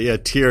scaffold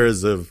it.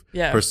 Tiers of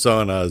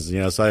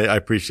personas, so I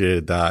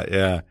appreciated that.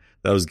 Yeah,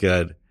 that was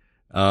good.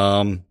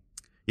 And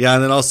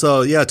then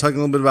also, talking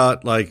a little bit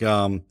about like, we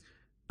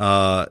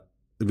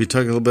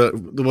talking a little bit,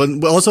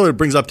 also it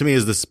brings up to me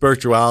is the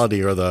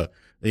spirituality or the,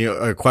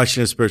 a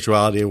question of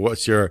spirituality.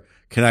 What's your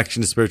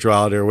connection to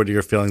spirituality, or what are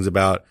your feelings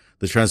about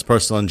the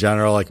transpersonal in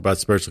general, like about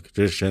spiritual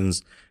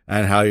traditions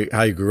and how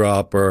you grew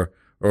up, or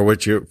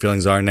what your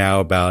feelings are now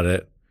about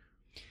it?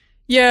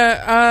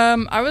 Yeah,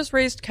 I was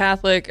raised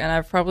Catholic, and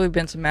I've probably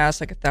been to mass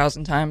like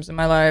 1,000 times in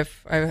my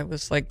life. I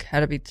was like,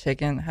 had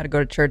to go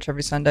to church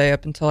every Sunday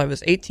up until I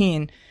was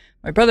 18.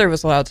 My brother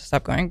was allowed to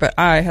stop going, but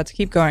I had to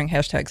keep going.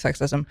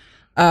 #sexism.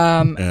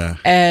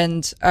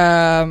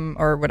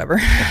 Or whatever.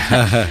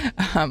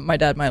 My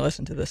dad might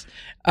listen to this.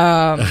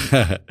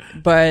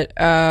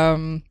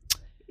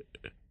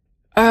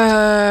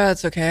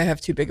 It's okay. I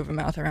have too big of a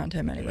mouth around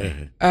him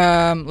anyway.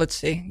 Let's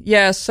see.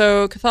 Yeah.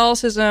 So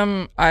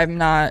Catholicism, I've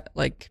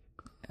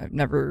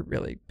never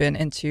really been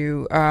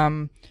into.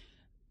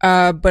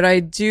 But I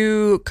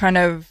do kind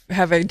of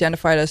have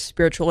identified as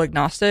spiritual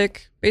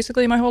agnostic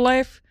basically my whole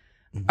life.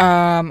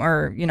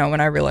 Or, you know,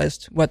 when I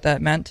realized what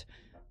that meant.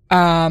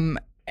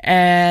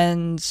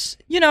 And,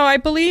 you know, I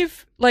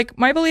believe, like,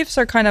 my beliefs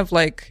are kind of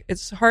like,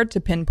 it's hard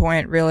to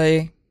pinpoint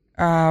really.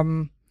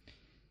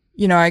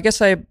 You know, I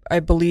guess I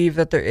believe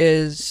that there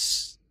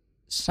is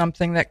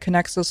something that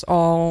connects us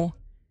all.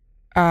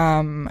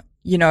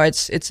 You know,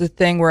 it's a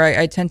thing where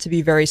I tend to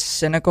be very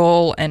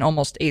cynical and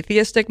almost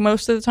atheistic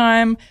most of the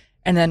time.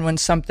 And then when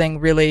something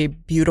really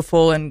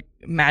beautiful and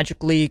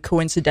magically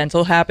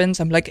coincidental happens,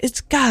 I'm like, it's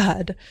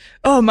God.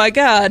 Oh my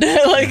God.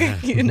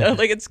 Like, you know,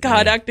 like it's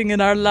God acting in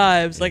our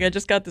lives. Like I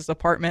just got this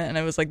apartment and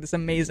it was like this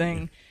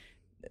amazing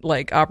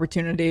like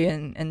opportunity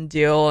and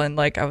deal. And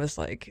like, I was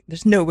like,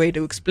 there's no way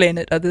to explain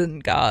it other than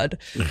God.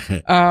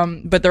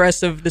 But the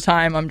rest of the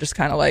time I'm just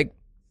kind of like,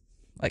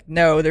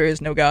 no, there is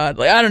no God.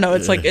 Like, I don't know.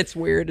 It's like, it's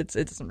weird. It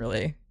doesn't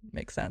really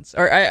make sense.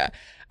 Or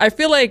I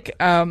feel like,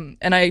 and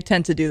I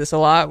tend to do this a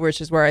lot,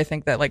 which is where I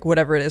think that like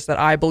whatever it is that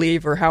I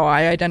believe or how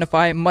I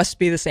identify must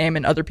be the same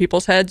in other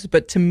people's heads.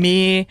 But to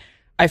me,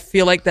 I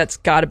feel like that's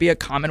got to be a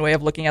common way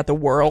of looking at the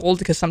world,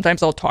 because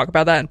sometimes I'll talk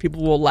about that and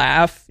people will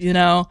laugh, you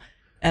know?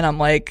 And I'm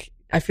like,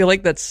 I feel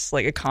like that's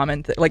like a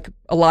common thing. Like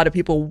a lot of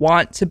people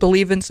want to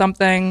believe in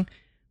something,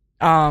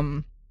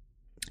 and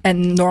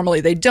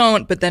normally they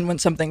don't. But then when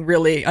something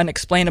really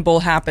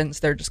unexplainable happens,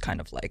 they're just kind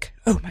of like,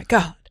 oh my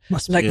God.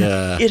 Like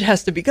it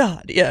has to be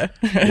God. Yeah.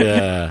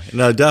 Yeah.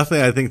 No,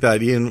 definitely. I think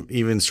that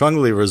even strong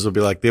believers will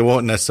be like, they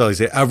won't necessarily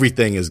say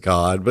everything is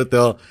God, but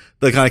they'll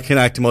kind of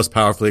connect most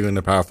powerfully in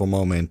the powerful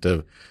moment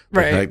of,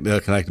 right. They'll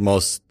connect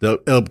most,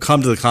 it'll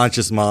come to the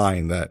conscious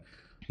mind that,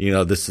 you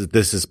know, this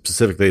is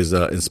specifically is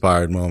an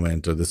inspired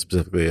moment, or this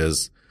specifically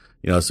is,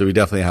 you know, so we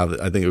definitely have,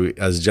 I think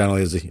as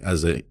generally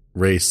as a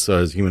race, or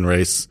as a human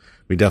race,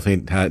 we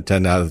definitely tend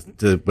to have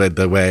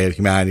the way of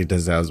humanity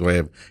tends to have this way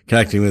of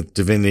connecting with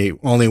divinity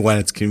only when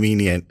it's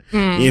convenient,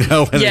 you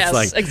know, when yes, it's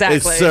like, exactly.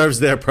 It serves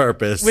their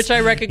purpose. Which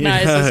I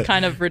recognize is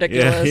kind of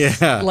ridiculous.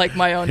 Yeah. Like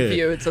my own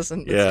view. It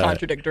doesn't, it's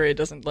contradictory. It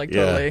doesn't like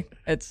totally,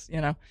 it's, you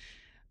know,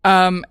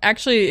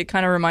 actually it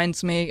kind of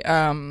reminds me,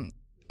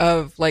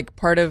 of like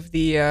part of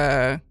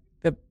the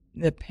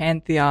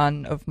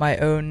pantheon of my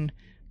own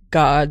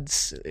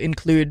gods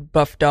include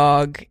Buff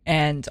Dog,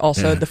 and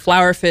also the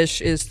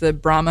flowerfish is the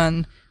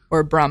Brahman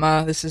or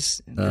Brahma. This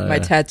is my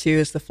tattoo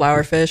is the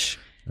flowerfish.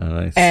 Oh,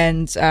 nice.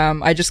 And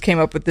I just came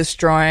up with this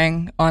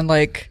drawing on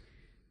like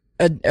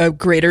a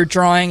greater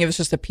drawing. It was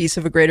just a piece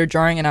of a greater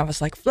drawing, and I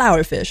was like,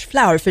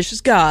 flowerfish is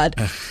God.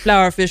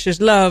 Flowerfish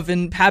is love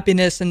and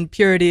happiness and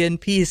purity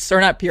and peace, or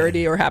not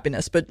purity or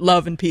happiness, but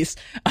love and peace.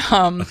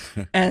 And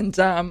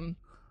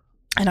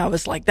I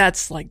was like,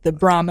 that's like the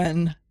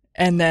Brahman.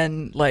 And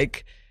then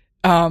like,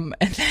 and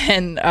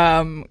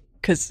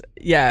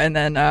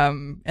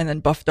then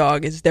Buff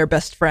Dog is their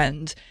best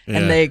friend,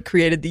 and they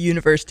created the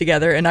universe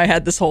together. And I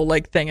had this whole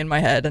like thing in my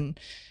head, and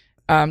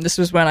this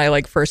was when I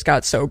like first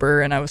got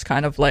sober, and I was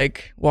kind of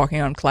like walking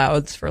on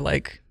clouds for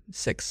like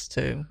 6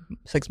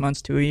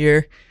 months to a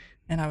year,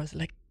 and I was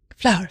like,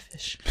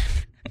 flowerfish.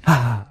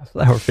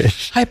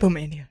 Flowerfish.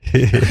 Hypomania.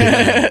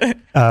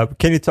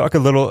 Can you talk a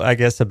little, I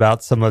guess,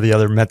 about some of the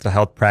other mental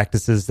health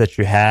practices that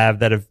you have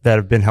that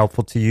have been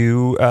helpful to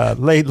you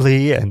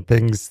lately, and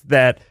things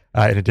that,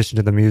 in addition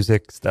to the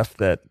music stuff,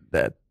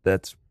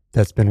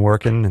 that's been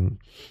working? And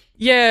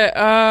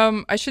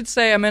I should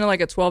say I'm in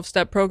like a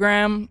 12-step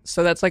program,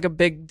 so that's like a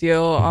big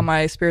deal on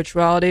my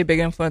spirituality, big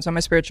influence on my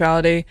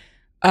spirituality.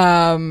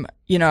 You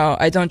know,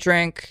 I don't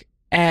drink,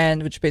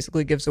 and which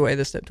basically gives away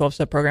this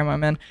 12-step program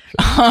I'm in.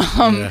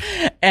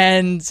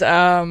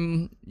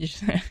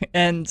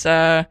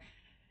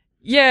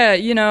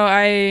 You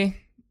know,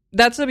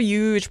 that's a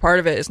huge part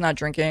of it is not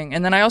drinking.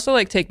 And then I also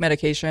like take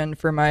medication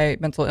for my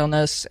mental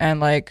illness, and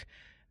like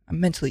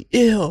I'm mentally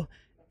ill.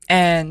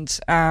 And,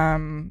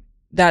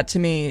 that to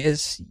me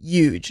is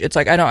huge. It's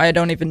like, I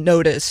don't even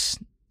notice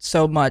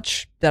so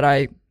much that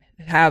I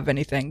have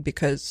anything,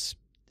 because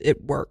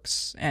it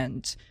works,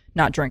 and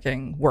not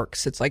drinking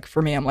works. It's like,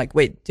 for me, I'm like,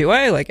 wait, do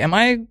I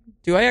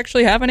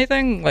actually have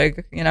anything?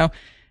 Like, you know,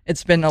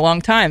 it's been a long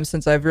time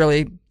since I've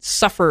really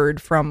suffered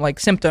from like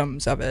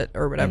symptoms of it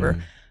or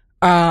whatever.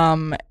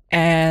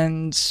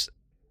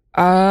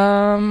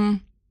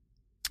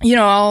 You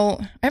know,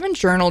 I haven't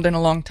journaled in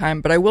a long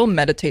time, but I will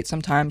meditate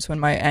sometimes when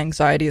my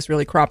anxiety is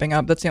really cropping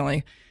up. That's the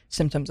only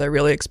symptoms I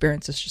really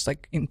experience. It's just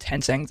like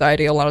intense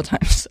anxiety a lot of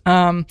times.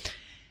 Like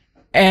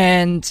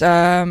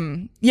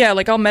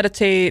I'll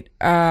meditate,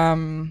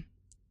 and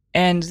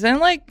then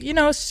like, you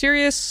know,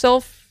 serious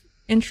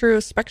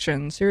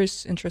introspection,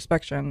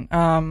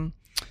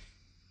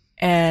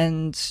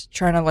 and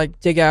trying to like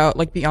dig out,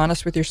 like be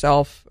honest with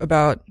yourself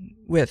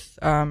with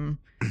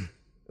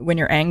when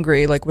you're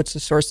angry, like what's the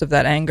source of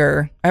that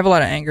anger? I have a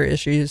lot of anger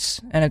issues,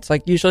 and it's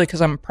like usually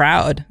because I'm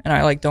proud, and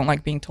I like don't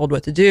like being told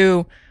what to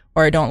do,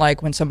 or I don't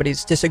like when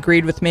somebody's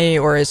disagreed with me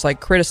or is like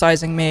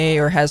criticizing me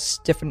or has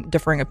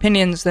differing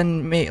opinions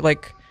than me,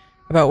 like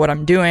about what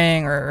I'm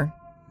doing, or,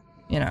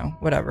 you know,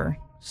 whatever.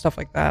 stuff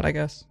like that, I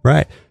guess.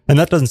 Right. And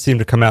that doesn't seem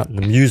to come out in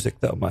the music,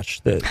 though,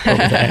 much, the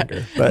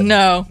anger. But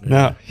No.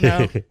 No.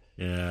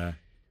 Yeah.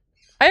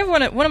 I have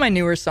one of my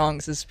newer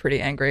songs is pretty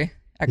angry,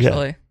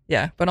 actually.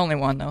 Yeah, but only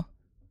one, though.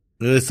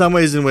 There's some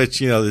ways in which,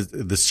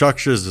 the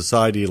structures of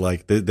society,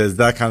 like there's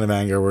that kind of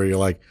anger where you're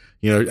like,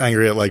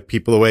 angry at like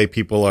people, the way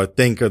people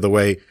think, or the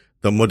way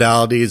the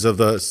modalities of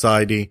the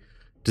society.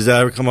 Does that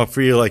ever come up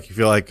for you? Like you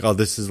feel like, oh,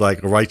 this is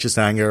like a righteous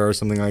anger or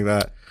something like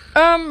that?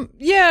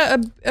 Yeah,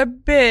 a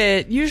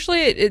bit.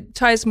 Usually it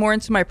ties more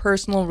into my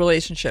personal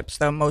relationships,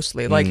 though,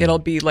 mostly. Like it'll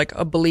be like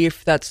a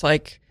belief that's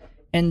like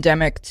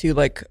endemic to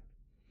like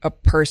a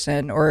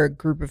person or a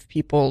group of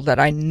people that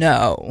I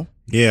know.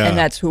 Yeah. And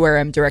that's where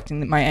I'm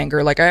directing my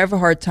anger. Like I have a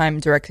hard time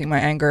directing my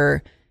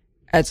anger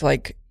as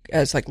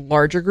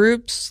larger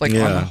groups, like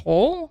on the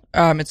whole.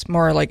 It's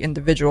more like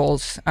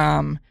individuals.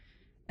 And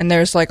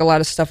there's like a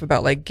lot of stuff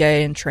about like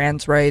gay and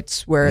trans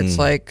rights where it's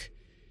like,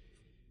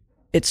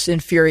 it's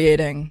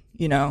infuriating,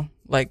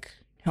 like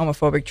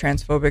homophobic,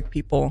 transphobic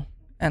people.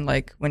 And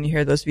like when you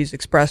hear those views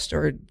expressed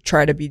or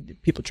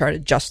people try to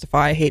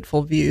justify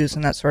hateful views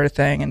and that sort of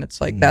thing. And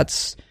it's like,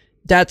 that's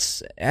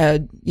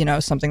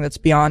something that's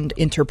beyond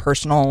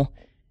interpersonal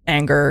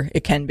anger.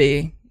 It can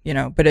be,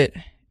 but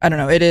I don't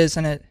know. It is.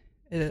 And it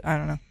I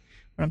don't know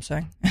what I'm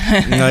saying.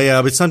 No,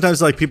 yeah. But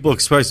sometimes like people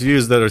express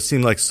views that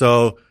seem like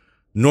so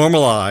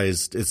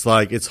normalized. It's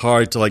like, it's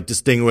hard to like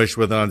distinguish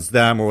whether it's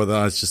them or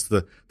whether it's just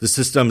the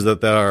systems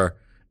that are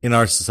in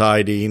our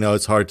society.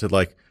 It's hard to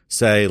like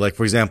say, like,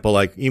 for example,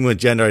 like even with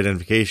gender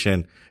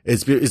identification,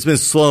 it's been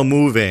slow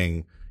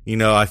moving.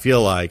 I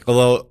feel like,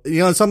 although,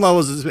 on some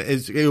levels,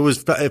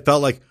 it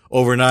felt like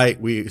overnight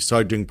we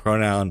started doing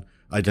pronoun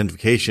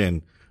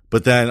identification,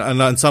 but then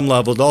on some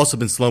level, it's also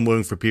been slow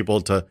moving for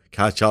people to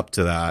catch up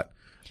to that.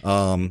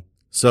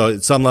 So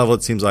at some level,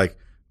 it seems like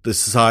the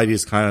society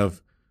is kind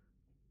of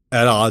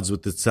at odds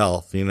with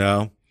itself, I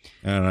don't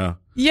know.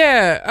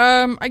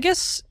 Yeah. I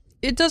guess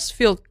it does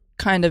feel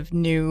kind of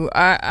new.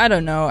 I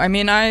don't know. I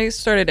mean, I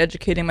started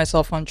educating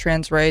myself on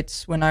trans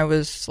rights when I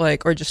was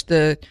like, or just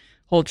the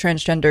whole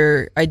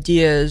transgender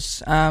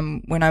ideas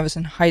when I was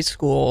in high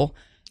school,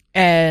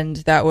 and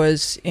that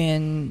was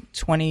in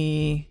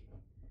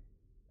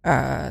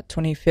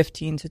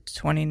 2015 to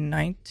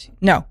 2019.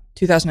 No,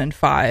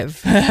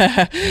 2005.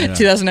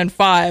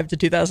 2005 to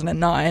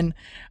 2009.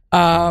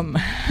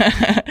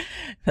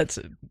 That's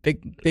a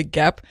big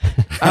gap.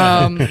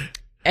 And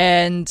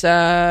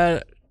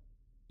I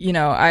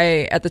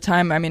at the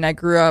time, I mean, I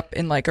grew up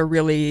in like a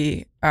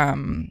really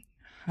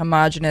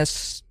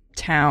homogenous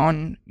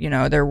town.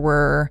 There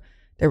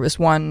was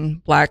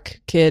one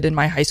black kid in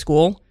my high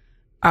school,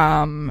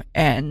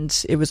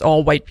 and it was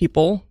all white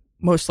people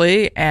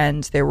mostly,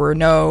 and there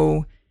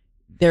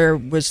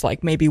was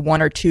like maybe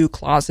one or two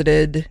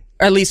closeted,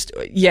 or at least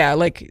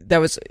like that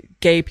was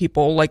gay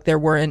people. Like there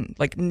weren't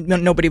like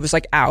nobody was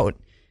like out.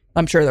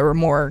 I'm sure there were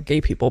more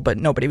gay people, but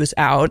nobody was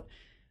out.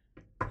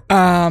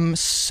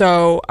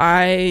 So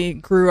I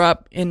grew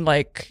up in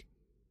like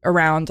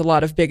around a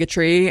lot of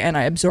bigotry, and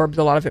I absorbed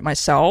a lot of it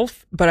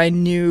myself, but I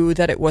knew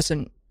that I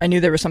knew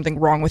there was something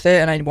wrong with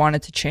it, and I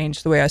wanted to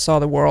change the way I saw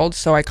the world.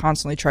 So I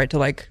constantly tried to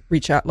like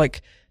reach out,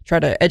 like try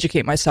to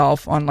educate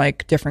myself on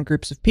like different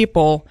groups of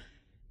people.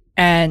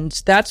 And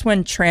that's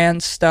when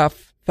trans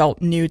stuff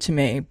felt new to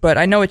me, but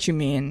I know what you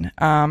mean.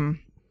 I'm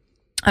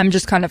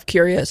just kind of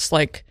curious,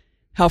 like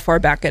how far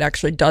back it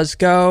actually does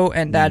go,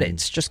 and that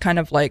it's just kind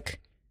of like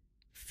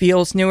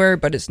feels newer,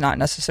 but it's not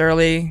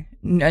necessarily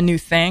a new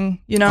thing,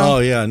 Oh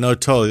yeah, no,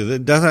 totally.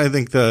 Definitely, I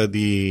think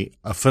the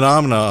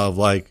phenomena of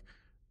like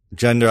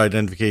gender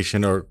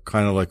identification or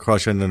kind of like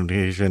cross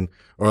identification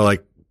or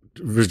like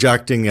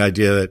rejecting the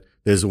idea that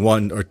there's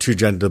one or two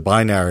gender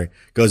binary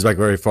goes back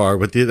very far.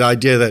 But the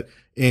idea that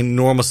in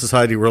normal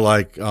society we're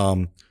like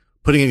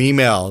putting in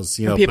emails,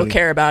 people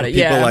care about it.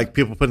 People like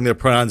people putting their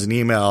pronouns in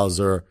emails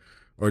or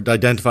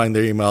identifying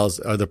their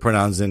emails or their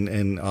pronouns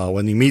in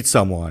when you meet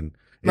someone.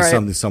 Is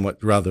something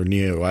somewhat rather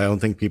new. I don't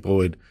think people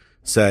would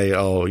say,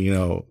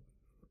 100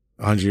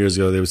 years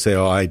ago, they would say,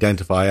 I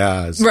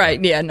identify as.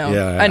 Right. Yeah. No.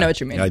 I know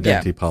what you mean.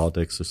 Identity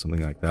politics or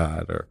something like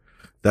that. Or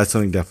that's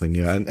something definitely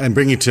new. And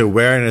bring it to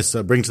awareness,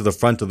 bring to the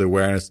front of the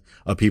awareness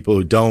of people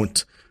who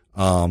don't,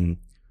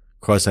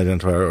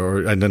 cross-identify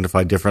or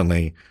identify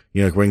differently,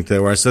 bring to the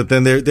awareness. So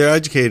then they're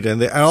educated.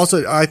 And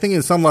also, I think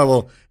in some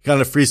level, it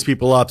kind of frees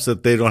people up so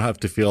that they don't have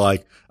to feel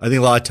like, I think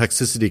a lot of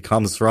toxicity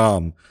comes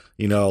from,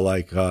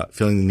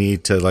 feeling the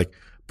need to like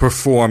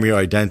perform your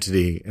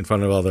identity in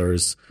front of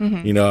others,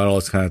 and all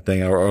this kind of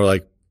thing, or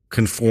like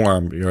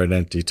conform your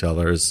identity to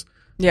others.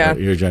 Yeah.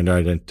 Your gender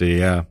identity.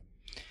 Yeah.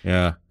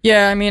 Yeah.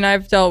 Yeah. I mean,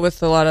 I've dealt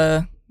with a lot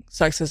of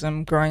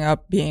sexism growing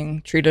up,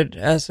 being treated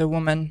as a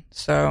woman.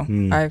 So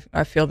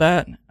I feel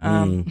that.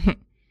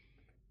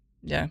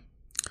 Yeah.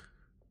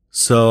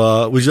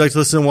 So, would you like to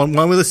listen to one?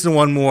 Why don't we listen to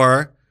one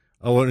more?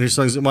 One of your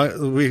songs.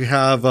 We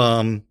have,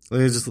 let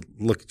me just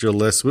look at your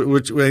list.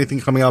 Anything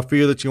coming up for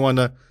you that you want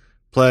to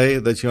play,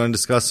 that you want to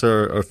discuss,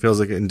 or feels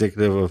like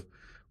indicative of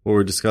what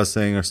we're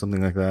discussing or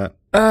something like that?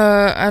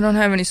 I don't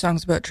have any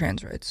songs about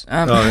trans rights.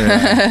 Oh,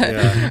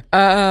 yeah.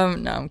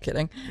 No, I'm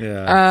kidding.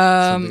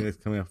 Yeah. Something that's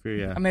coming up here,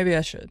 yeah. Maybe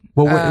I should.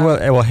 Well,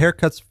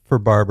 haircuts for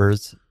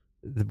barbers.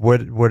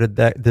 What did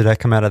that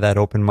come out of that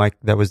open mic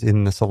that was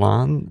in the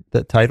salon?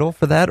 The title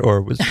for that, or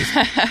was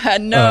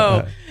just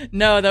no,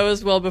 that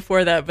was well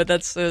before that. But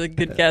that's a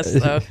good guess,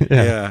 though.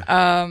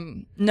 Yeah.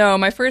 No,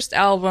 my first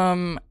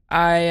album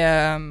I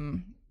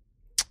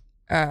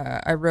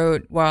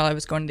wrote while I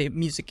was going to the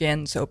Music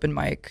Inn's open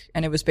mic,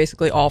 and it was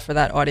basically all for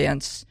that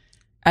audience.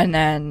 And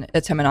then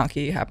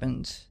Etemenaki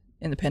happened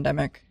in the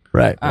pandemic.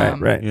 Right.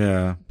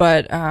 Yeah.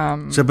 But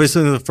so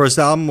basically, the first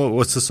album.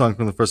 What's the song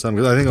from the first album?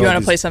 'Cause I think you want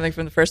to play something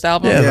from the first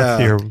album? Yeah, let's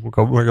hear.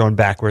 We're going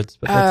backwards,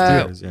 but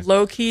let's do it.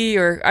 Low key,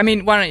 or I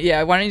mean, why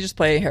don't you just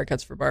play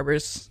Haircuts for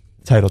Barbers?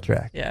 Title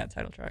track. Yeah,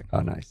 title track. Oh,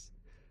 nice.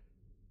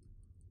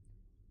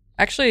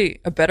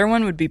 Actually, a better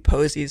one would be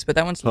Posies, but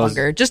that one's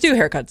longer. Just do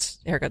Haircuts.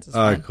 Haircuts is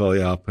fine. All right, cool.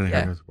 Yeah, I'll put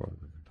Haircuts.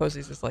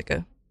 Posies is like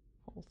a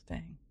whole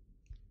thing.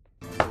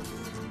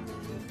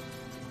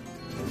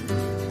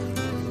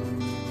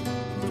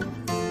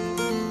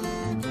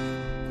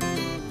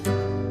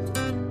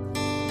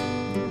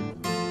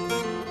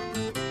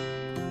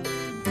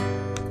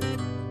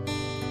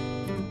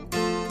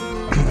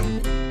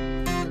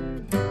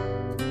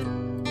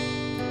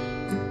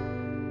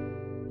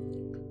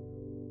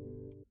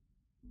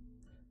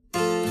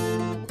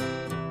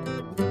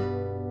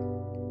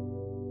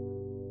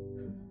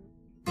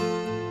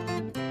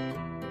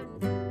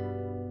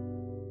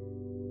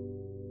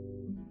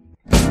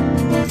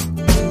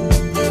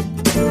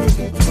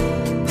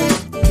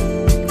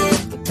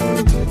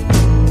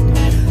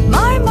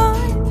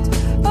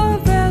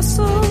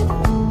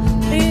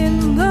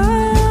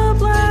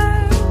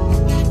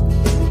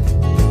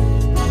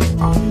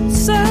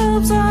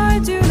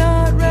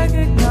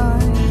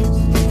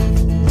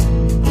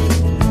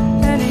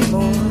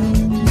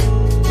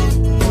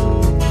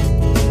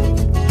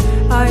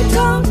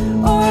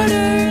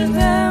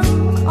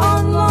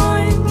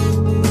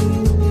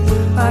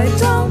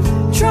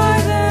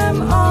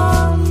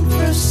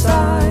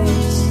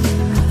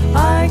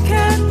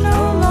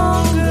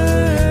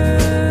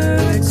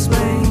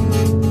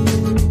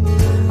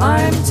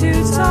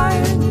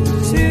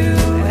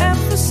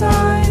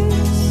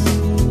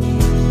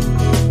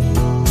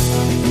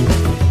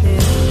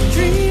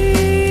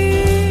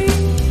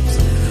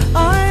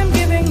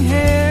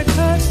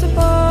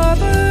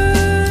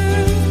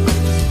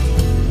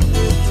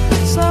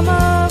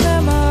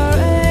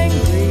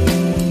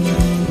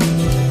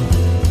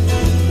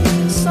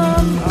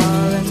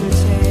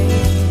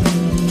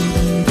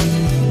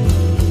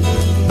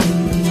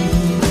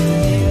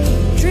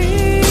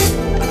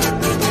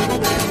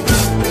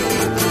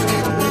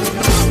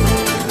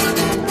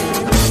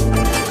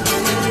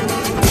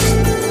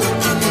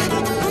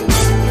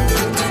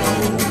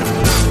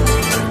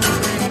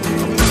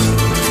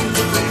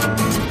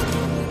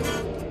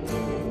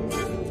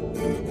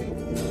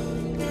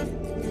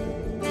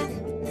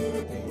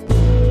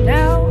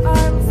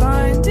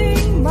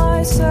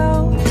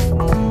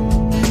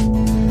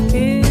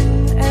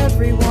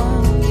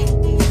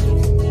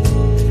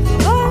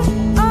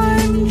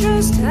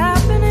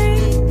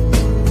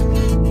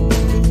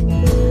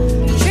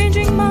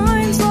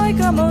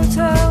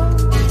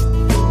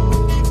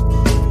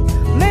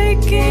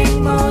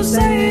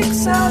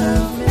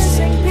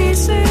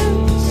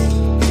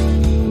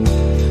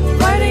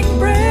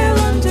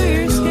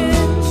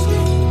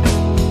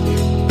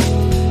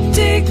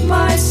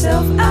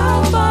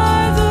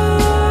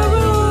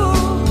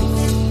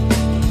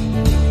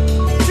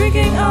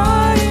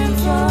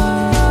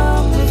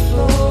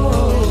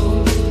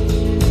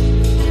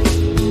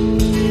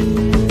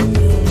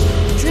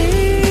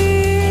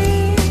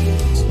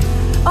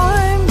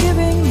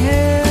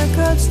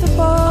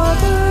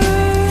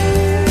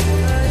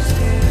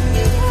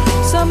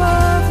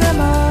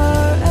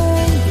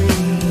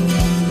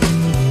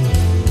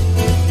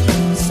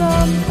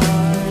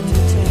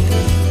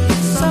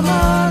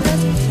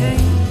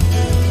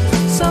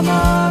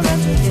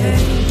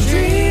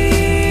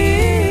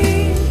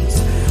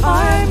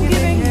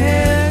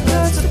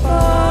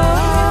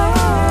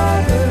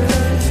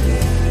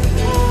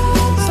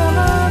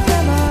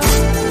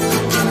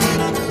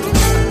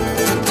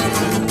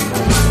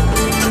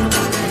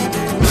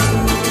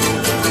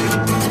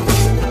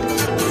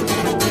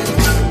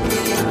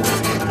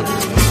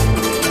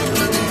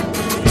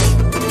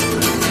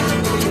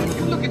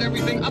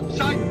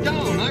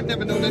 I've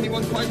never known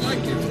anyone quite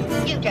like you.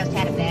 You just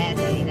had a bad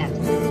day,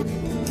 that's all.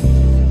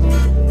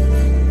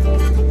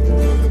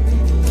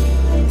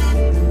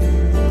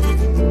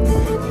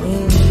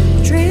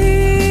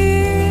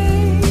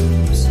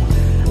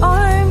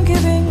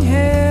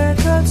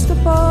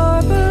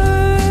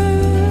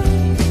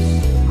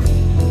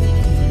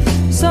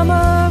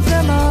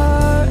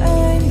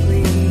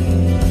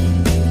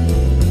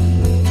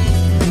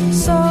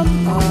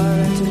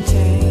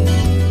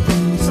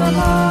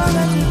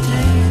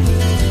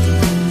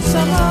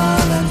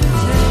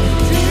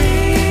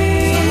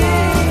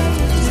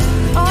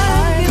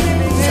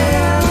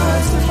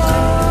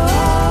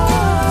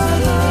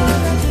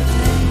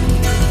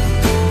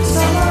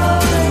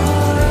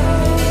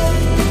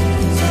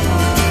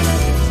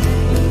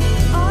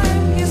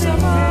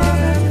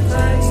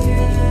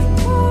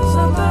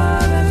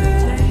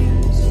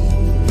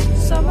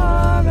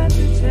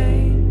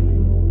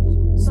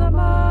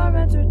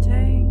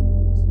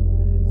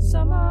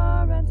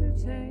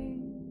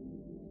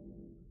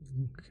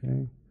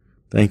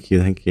 Thank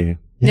you.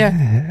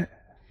 Yeah.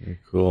 Very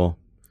cool.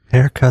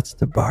 Haircuts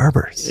to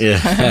barbers.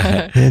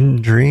 Yeah.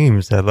 In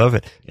dreams. I love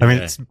it. I mean,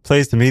 Yeah. it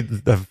plays to me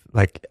of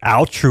like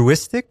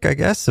altruistic, I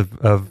guess,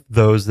 of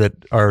those that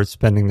are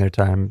spending their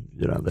time,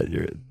 that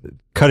you're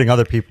cutting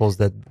other people's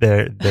that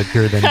you're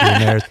then doing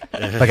theirs.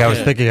 Like I was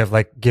thinking of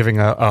like giving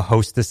a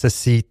hostess a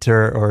seat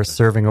or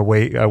serving a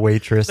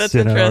waitress, That's or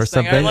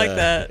interesting. something. I like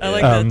that. I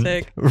like that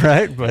take.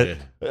 Right. But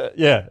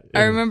yeah.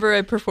 I remember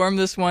I performed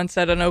this once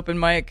at an open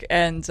mic,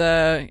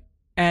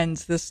 and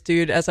this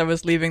dude, as I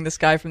was leaving, this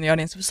guy from the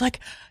audience was like,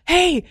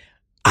 "Hey,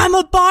 I'm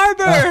a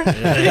barber!"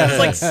 He was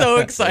like so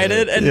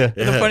excited, and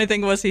the funny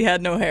thing was he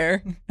had no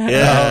hair.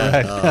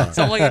 Yeah.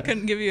 So I'm like, I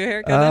couldn't give you a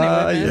haircut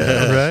anyway, man.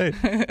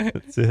 Yeah, right.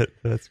 That's it.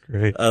 That's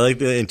great. I like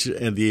when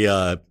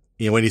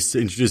you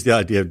introduce the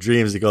idea of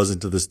dreams, it goes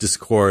into this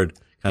Discord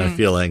kind of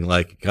feeling,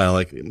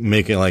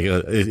 making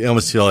it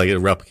almost feel like it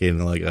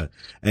replicating like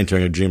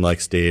entering a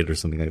dreamlike state or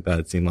something like that.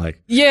 It seemed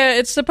like. Yeah,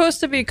 it's supposed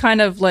to be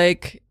kind of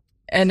like,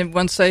 and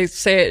once I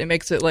say it, it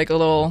makes it like a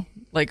little,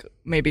 like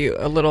maybe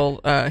a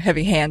little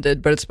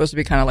heavy-handed, but it's supposed to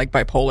be kind of like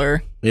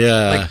bipolar.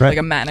 Yeah. Like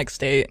a manic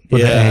state.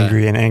 With the Yeah.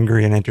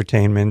 angry and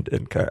entertainment,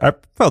 and I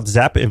felt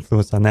Zappa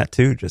influence on that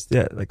too. Just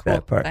like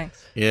that part.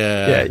 Thanks.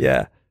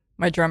 Yeah.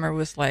 My drummer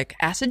was like,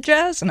 acid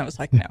jazz? And I was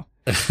like, no.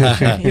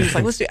 He was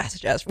like, let's do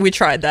acid jazz. We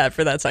tried that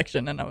for that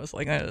section, and I was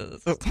like,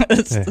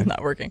 it's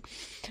not working.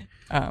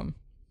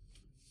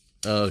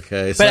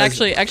 Okay. But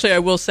actually, I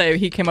will say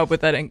he came up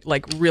with that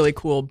like really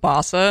cool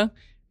bossa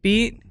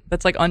beat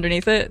that's like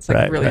underneath it. It's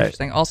like really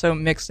interesting. Also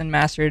mixed and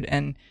mastered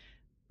and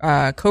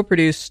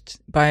co-produced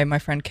by my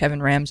friend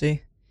Kevin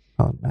Ramsey.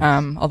 Oh,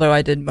 nice. Although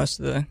I did most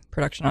of the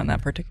production on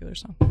that particular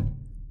song.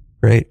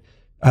 Great.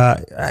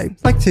 I'd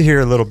like to hear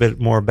a little bit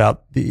more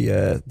about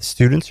the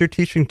students you're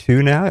teaching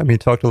too now. I mean,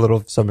 talk a little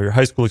of some of your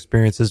high school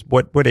experiences.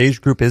 What age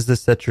group is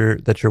this that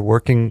you're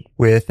working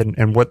with,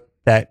 and what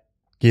that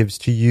gives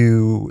to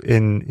you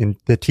in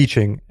the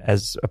teaching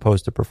as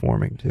opposed to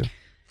performing too?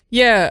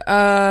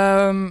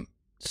 Yeah.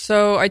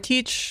 So I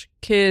teach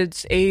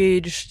kids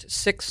aged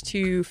 6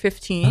 to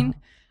 15,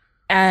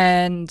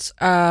 and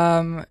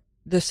the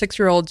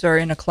 6-year-olds are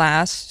in a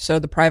class. So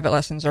the private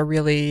lessons are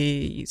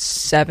really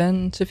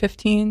 7 to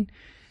 15.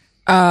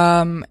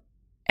 And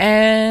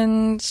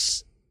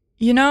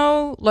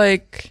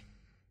like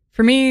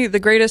for me, the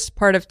greatest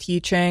part of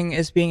teaching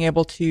is being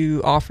able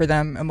to offer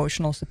them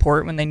emotional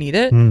support when they need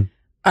it.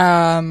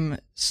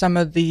 Some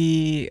of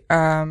the,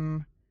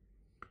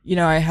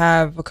 I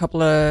have a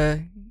couple of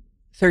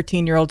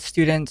 13-year-old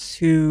students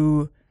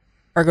who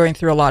are going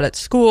through a lot at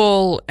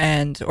school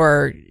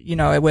or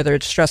whether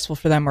it's stressful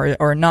for them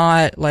or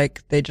not,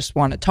 like they just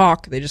want to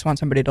talk. They just want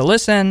somebody to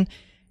listen.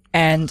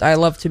 And I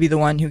love to be the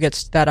one who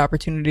gets that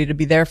opportunity to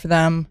be there for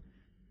them.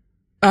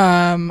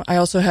 I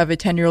also have a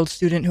 10-year-old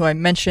student who I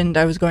mentioned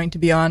I was going to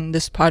be on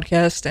this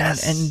podcast,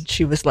 and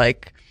she was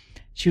like,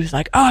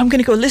 "Oh, I'm going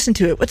to go listen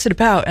to it. What's it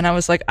about?" And I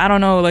was like, "I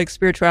don't know, like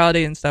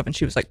spirituality and stuff." And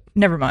she was like,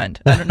 "Never mind.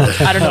 I don't know what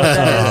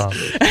that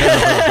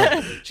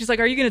is." She's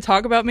like, "Are you going to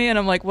talk about me?" And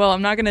I'm like, "Well,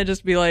 I'm not going to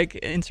just be like,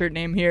 insert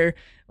name here.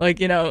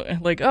 Like,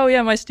 like, oh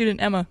yeah, my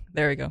student Emma.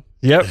 There we go."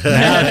 Yep.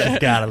 Now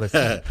gotta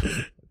listen.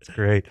 That's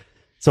great.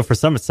 So for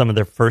some of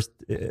their first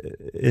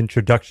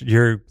introduction,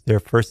 their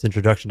first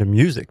introduction to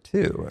music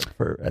too,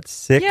 at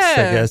 6, I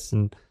guess.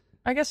 And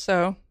I guess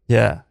so.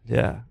 Yeah.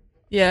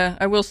 Yeah,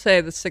 I will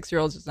say the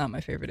 6-year-olds is not my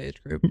favorite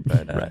age group,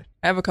 but Right.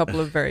 I have a couple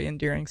of very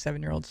endearing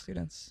 7-year-old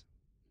students.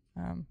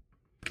 So I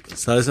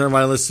just want to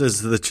remind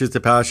listeners of the Truth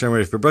to Power Show. I'm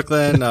ready for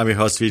Brooklyn. I'm your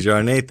host,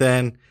 VJR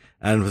Nathan.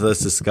 And with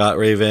us is Scott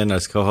Raven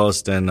as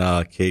co-host and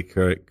Kate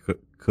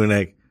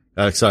Koenig.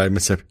 Sorry, I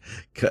missed it.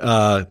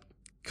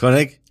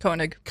 Koenig?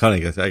 Koenig.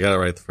 I got it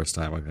right the first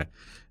time. Okay.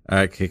 All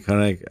right, Kate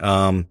Koenig.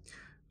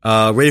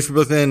 Radio for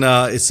Brooklyn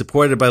is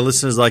supported by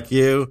listeners like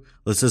you,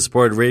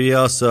 listener-supported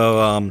radio.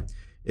 So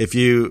if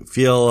you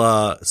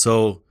feel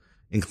so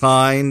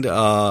inclined,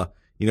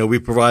 we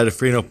provide a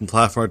free and open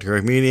platform to our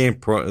community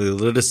and promote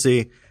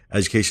literacy,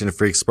 education, and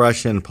free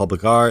expression, and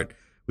public art.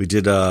 We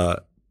did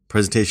a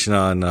presentation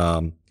on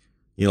a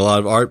lot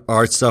of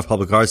art stuff,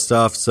 public art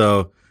stuff.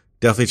 So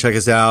definitely check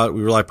us out.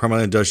 We rely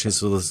primarily on donations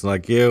to listeners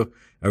like you.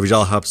 Every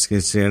dollar helps us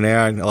continue on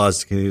air and allows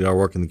us to continue our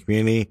work in the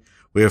community.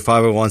 We are a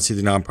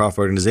 501c3 nonprofit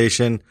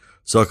organization,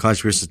 so our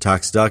contributions are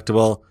tax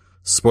deductible.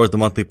 Support the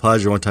monthly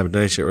pledge or one-time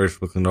donation at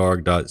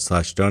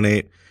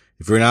radioforbrooklyn.org/donate.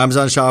 If you're an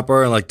Amazon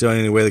shopper and like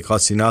donating in a way that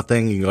costs you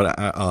nothing, you can go to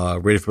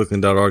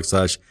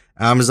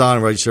radioforbrooklyn.org/Amazon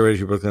and register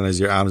Radio for Brooklyn as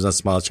your Amazon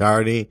Smile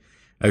charity.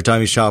 Every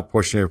time you shop, a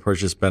portion of your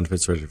purchase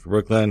benefits Radio for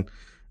Brooklyn.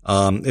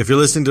 If you're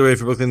listening to Radio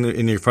for Brooklyn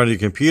in front of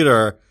your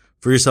computer,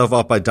 free yourself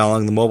up by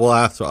downloading the mobile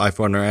app for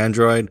iPhone or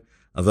Android.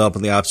 Available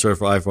in the App Store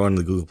for iPhone and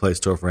the Google Play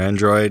Store for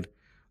Android.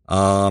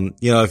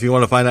 If you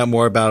want to find out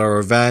more about our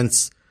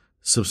events,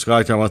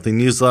 subscribe to our monthly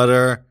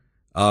newsletter,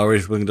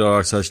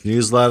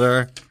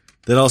 radioforbrooklyn.org/newsletter.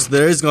 Then also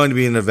there is going to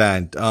be an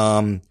event,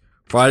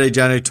 Friday,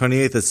 January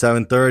 28th at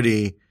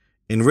 7:30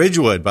 in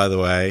Ridgewood, by the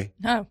way.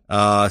 Oh.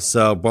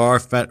 So Bar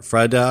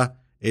Freda,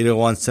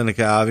 801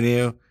 Seneca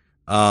Avenue.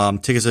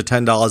 Tickets are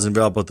 $10 and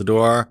available at the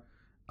door.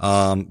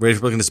 Radio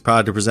Brooklyn is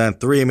proud to present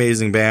 3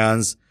 amazing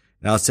bands,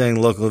 an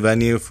outstanding local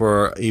venue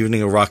for an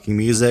evening of rocking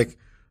music.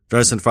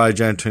 Join us on Friday,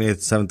 January 28th at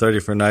 7:30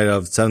 for a night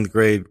of 7th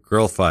grade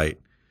girl fight,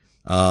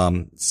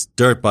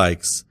 dirt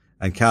bikes,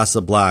 and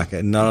Castle Black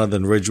at none other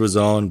than Ridgewood's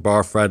own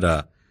Bar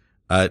Freda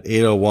at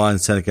 801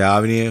 Seneca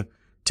Avenue.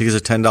 Tickets are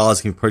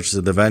 $10, can be purchased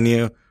at the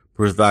venue.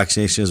 Proof of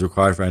vaccination is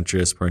required for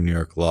entry as per New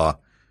York law.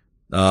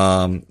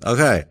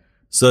 Okay.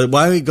 So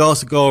why don't we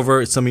also go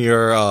over some of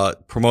your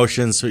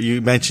promotions? So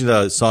you mentioned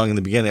a song in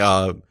the beginning,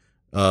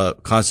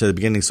 concert at the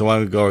beginning. So why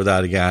don't we go over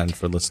that again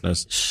for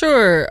listeners?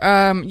 Sure.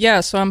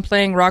 So I'm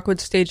playing Rockwood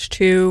Stage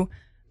 2,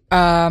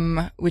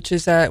 which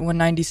is at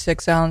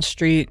 196 Allen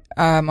Street,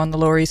 on the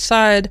Lower East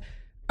Side,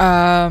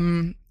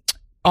 on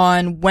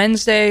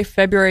Wednesday,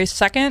 February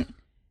 2nd.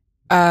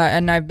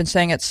 And I've been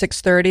saying at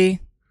 6:30,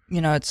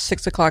 it's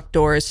 6 o'clock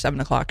doors, 7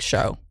 o'clock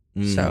show.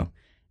 So,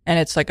 and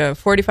it's like a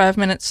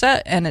 45-minute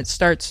set, and it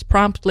starts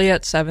promptly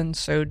at 7.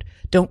 So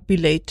don't be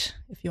late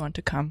if you want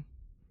to come.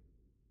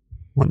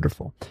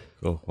 Wonderful.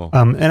 Cool.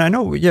 And I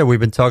know, we've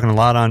been talking a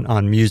lot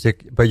on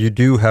music, but you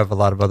do have a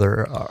lot of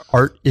other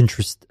art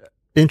interests,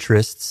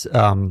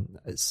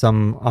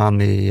 some on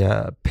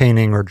the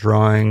painting or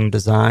drawing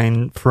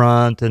design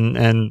front,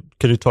 and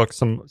could you talk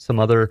some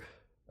other,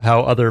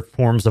 how other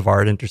forms of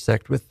art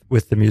intersect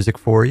with the music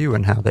for you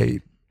and how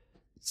they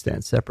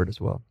stand separate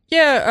as well?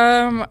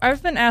 Yeah,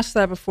 I've been asked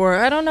that before.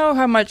 I don't know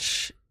how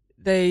much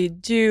they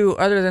do,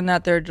 other than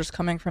that they're just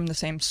coming from the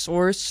same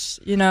source,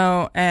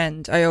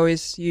 and I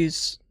always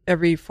use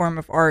every form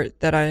of art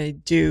that I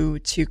do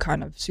to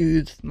kind of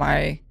soothe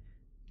my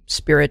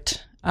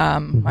spirit,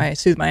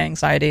 soothe my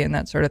anxiety and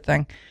that sort of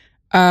thing.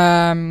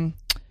 I've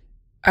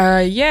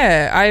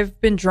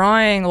been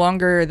drawing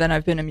longer than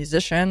I've been a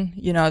musician.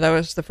 That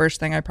was the first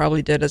thing I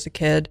probably did as a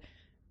kid.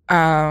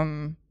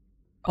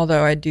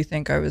 Although I do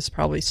think I was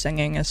probably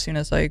singing as soon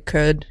as I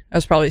could. I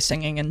was probably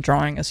singing and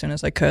drawing as soon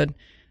as I could.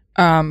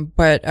 I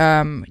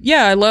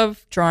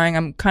love drawing.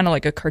 I'm kind of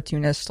like a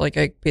cartoonist. Like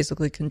I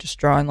basically can just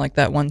draw in like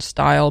that one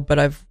style, but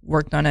I've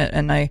worked on it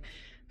and I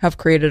have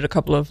created a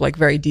couple of like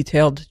very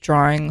detailed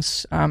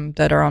drawings,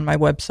 that are on my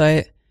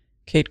website,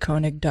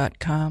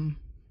 katekoenig.com.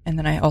 And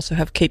then I also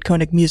have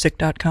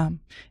katekoenigmusic.com,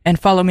 and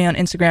follow me on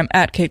Instagram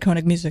at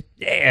katekoenigmusic.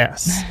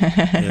 Yes.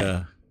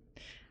 Yeah.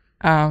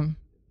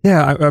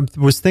 I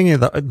was thinking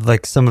that,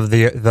 like, some of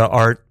the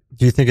art,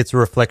 do you think it's a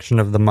reflection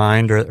of the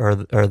mind or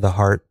the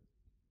heart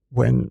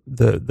when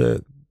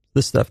the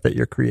stuff that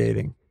you're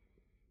creating?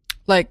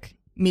 Like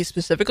Me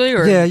specifically,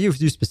 or? Yeah, you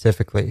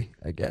specifically,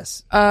 I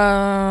guess.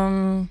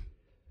 Well,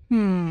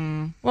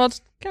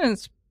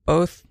 it's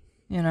both,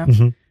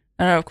 Mm-hmm.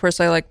 I don't know, of course,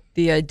 I like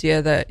the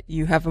idea that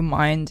you have a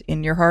mind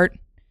in your heart.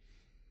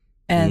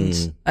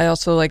 And I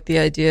also like the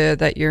idea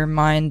that your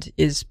mind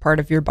is part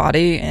of your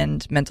body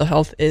and mental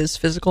health is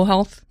physical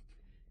health.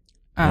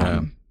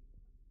 That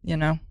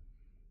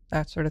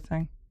sort of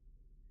thing.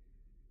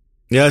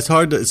 Yeah,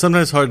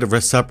 sometimes hard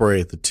to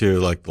separate the two,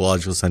 like the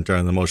logical center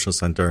and the emotional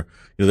center.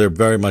 They're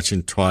very much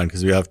entwined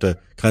because we have to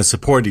kind of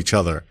support each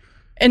other.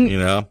 And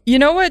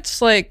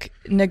what's like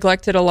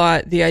neglected a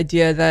lot? The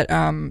idea that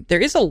there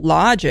is a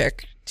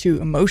logic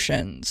to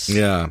emotions.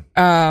 Yeah.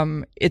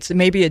 It's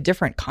maybe a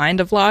different kind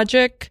of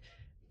logic.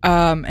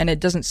 And it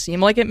doesn't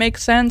seem like it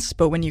makes sense,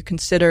 but when you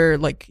consider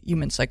like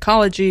human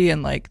psychology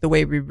and like the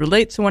way we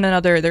relate to one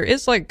another, there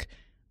is like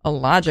a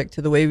logic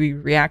to the way we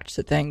react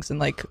to things. And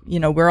like,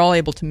 we're all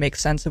able to make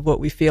sense of what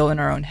we feel in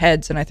our own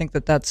heads. And I think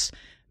that that's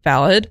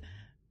valid.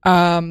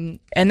 And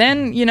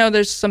then,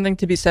 there's something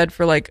to be said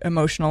for like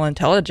emotional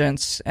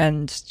intelligence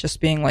and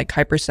just being like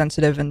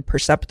hypersensitive and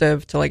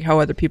perceptive to like how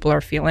other people are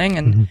feeling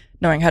and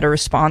knowing how to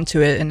respond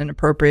to it in an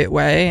appropriate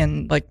way.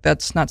 And like,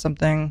 that's not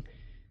something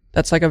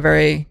that's like a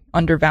very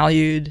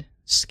undervalued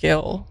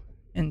skill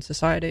in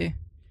society.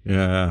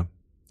 Yeah,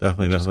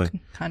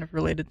 definitely. Kind of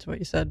related to what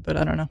you said, but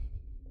I don't know.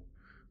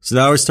 So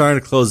now we're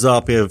starting to close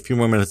up. We have a few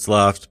more minutes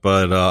left,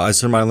 but I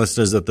just remind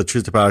listeners that the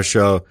Truth to Power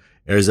show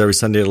airs every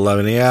Sunday at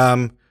 11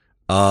 a.m.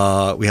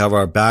 We have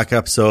our back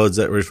episodes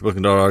at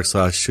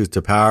richbrooklyn.org/truth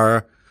to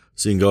power.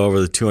 So you can go over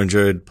the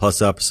 200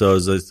 plus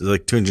episodes. It's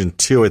like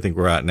 202, I think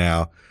we're at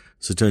now.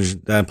 So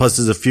 200, and plus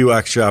there's a few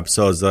extra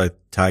episodes that I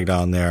tagged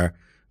on there,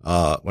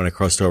 when I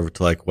crossed over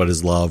to like What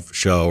Is Love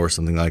show or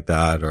something like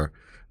that. Or,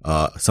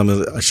 some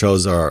of the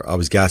shows I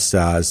was guest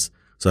as.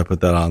 So I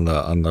put that on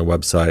the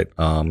website,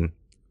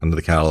 under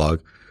the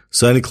catalog.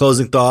 So any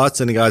closing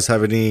thoughts? Any guys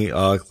have any,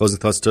 closing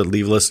thoughts to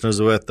leave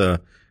listeners with?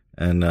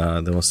 And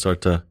then we'll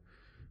start to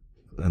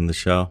end the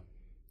show.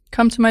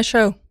 Come to my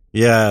show.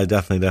 Yeah,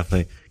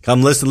 definitely.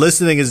 Come listen.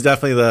 Listening is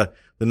definitely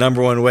the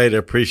number one way to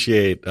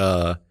appreciate,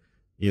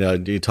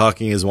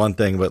 talking is one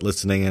thing, but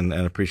listening and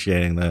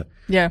appreciating the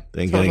thing,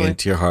 totally. Getting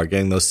into your heart,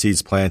 getting those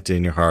seeds planted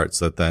in your heart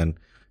so that then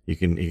you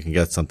can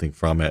get something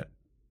from it.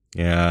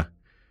 Yeah.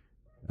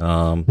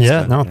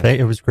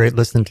 It was great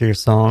listening to your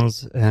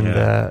songs and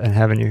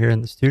having you here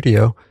in the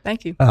studio.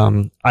 Thank you.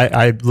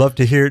 I'd love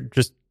to hear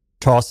just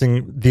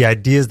tossing the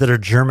ideas that are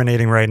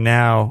germinating right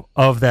now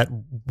of that.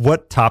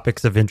 What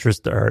topics of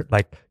interest are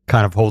like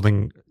kind of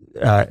holding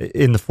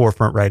in the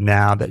forefront right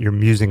now that you're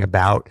musing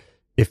about,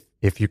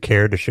 if you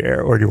care to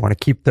share, or do you want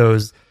to keep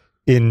those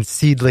in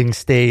seedling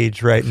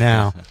stage right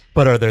now?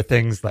 But are there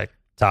things like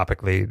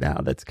topically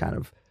now that's kind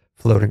of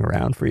floating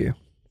around for you?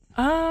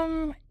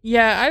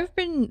 Yeah, I've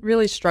been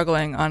really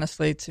struggling,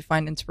 honestly, to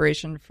find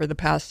inspiration for the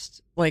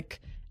past,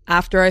 like,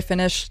 after I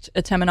finished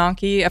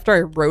Atemananki, after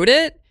I wrote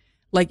it,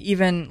 like,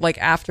 even, like,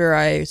 after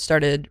I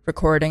started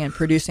recording and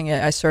producing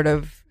it, I sort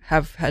of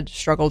have had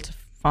struggled to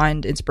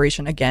find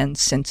inspiration again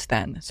since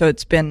then. So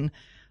it's been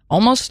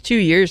almost 2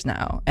 years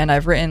now, and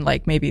I've written,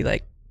 like, maybe,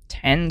 like,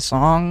 10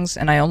 songs,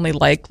 and I only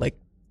like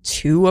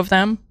 2 of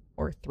them,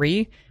 or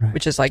 3, right,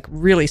 which is, like,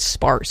 really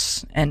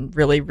sparse and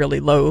really, really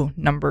low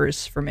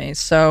numbers for me.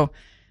 So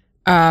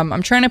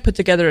I'm trying to put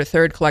together a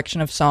third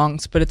collection of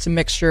songs, but it's a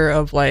mixture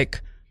of,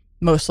 like,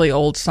 mostly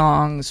old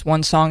songs.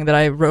 One song that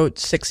I wrote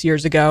 6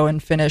 years ago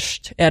and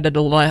finished, added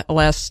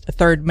a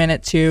third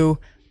minute to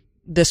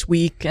this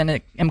week,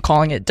 and I'm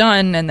calling it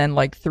done, and then,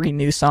 like, 3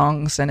 new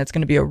songs, and it's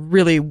going to be a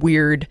really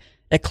weird,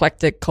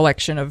 eclectic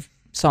collection of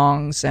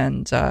songs.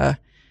 And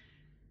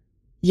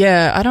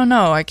yeah, I don't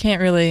know. I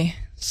can't really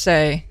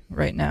say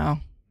right now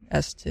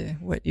as to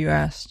what you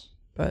asked,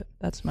 but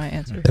that's my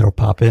answer. It'll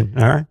pop in.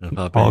 All right.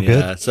 All good.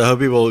 Yeah. So I hope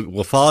people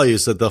will follow you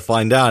so that they'll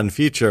find out in the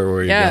future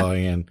where you're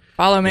going. And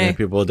follow me.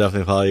 People will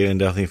definitely follow you and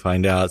definitely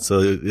find out. So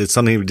it's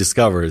something we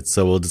discovered.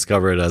 So we'll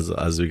discover it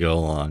as we go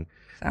along.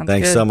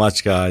 Thanks good. So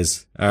much,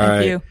 guys. All right.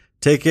 Thank you.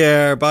 Take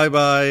care.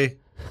 Bye-bye.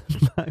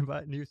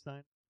 Bye-bye. New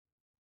sign.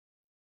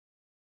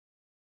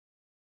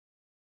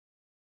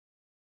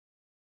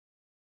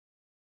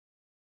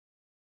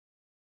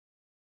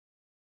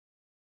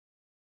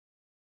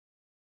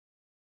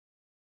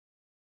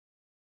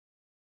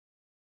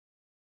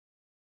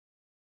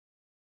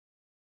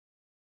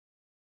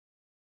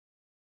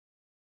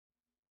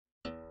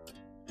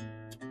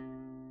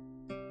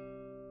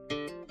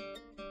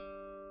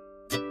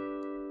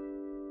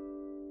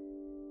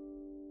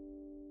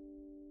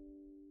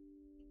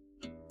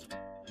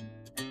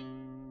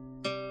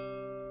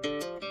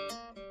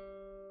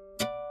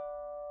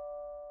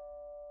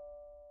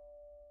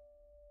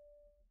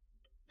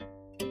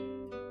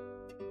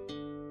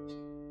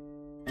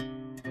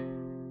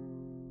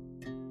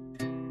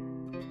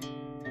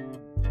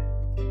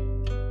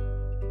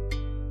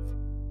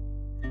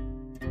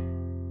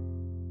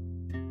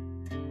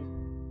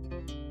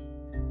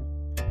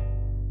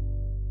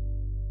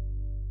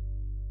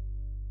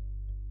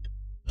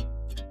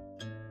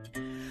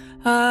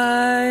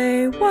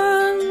 I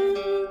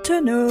want to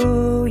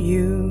know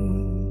you.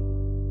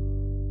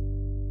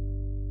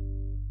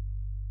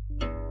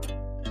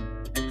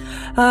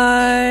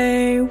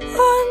 I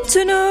want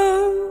to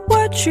know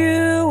what you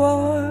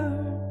are.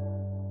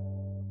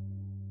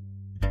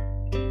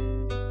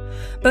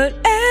 But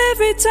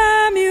every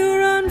time you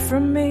run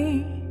from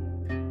me,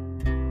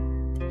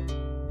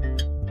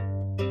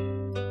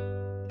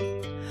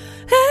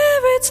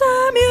 every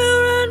time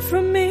you run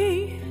from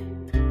me,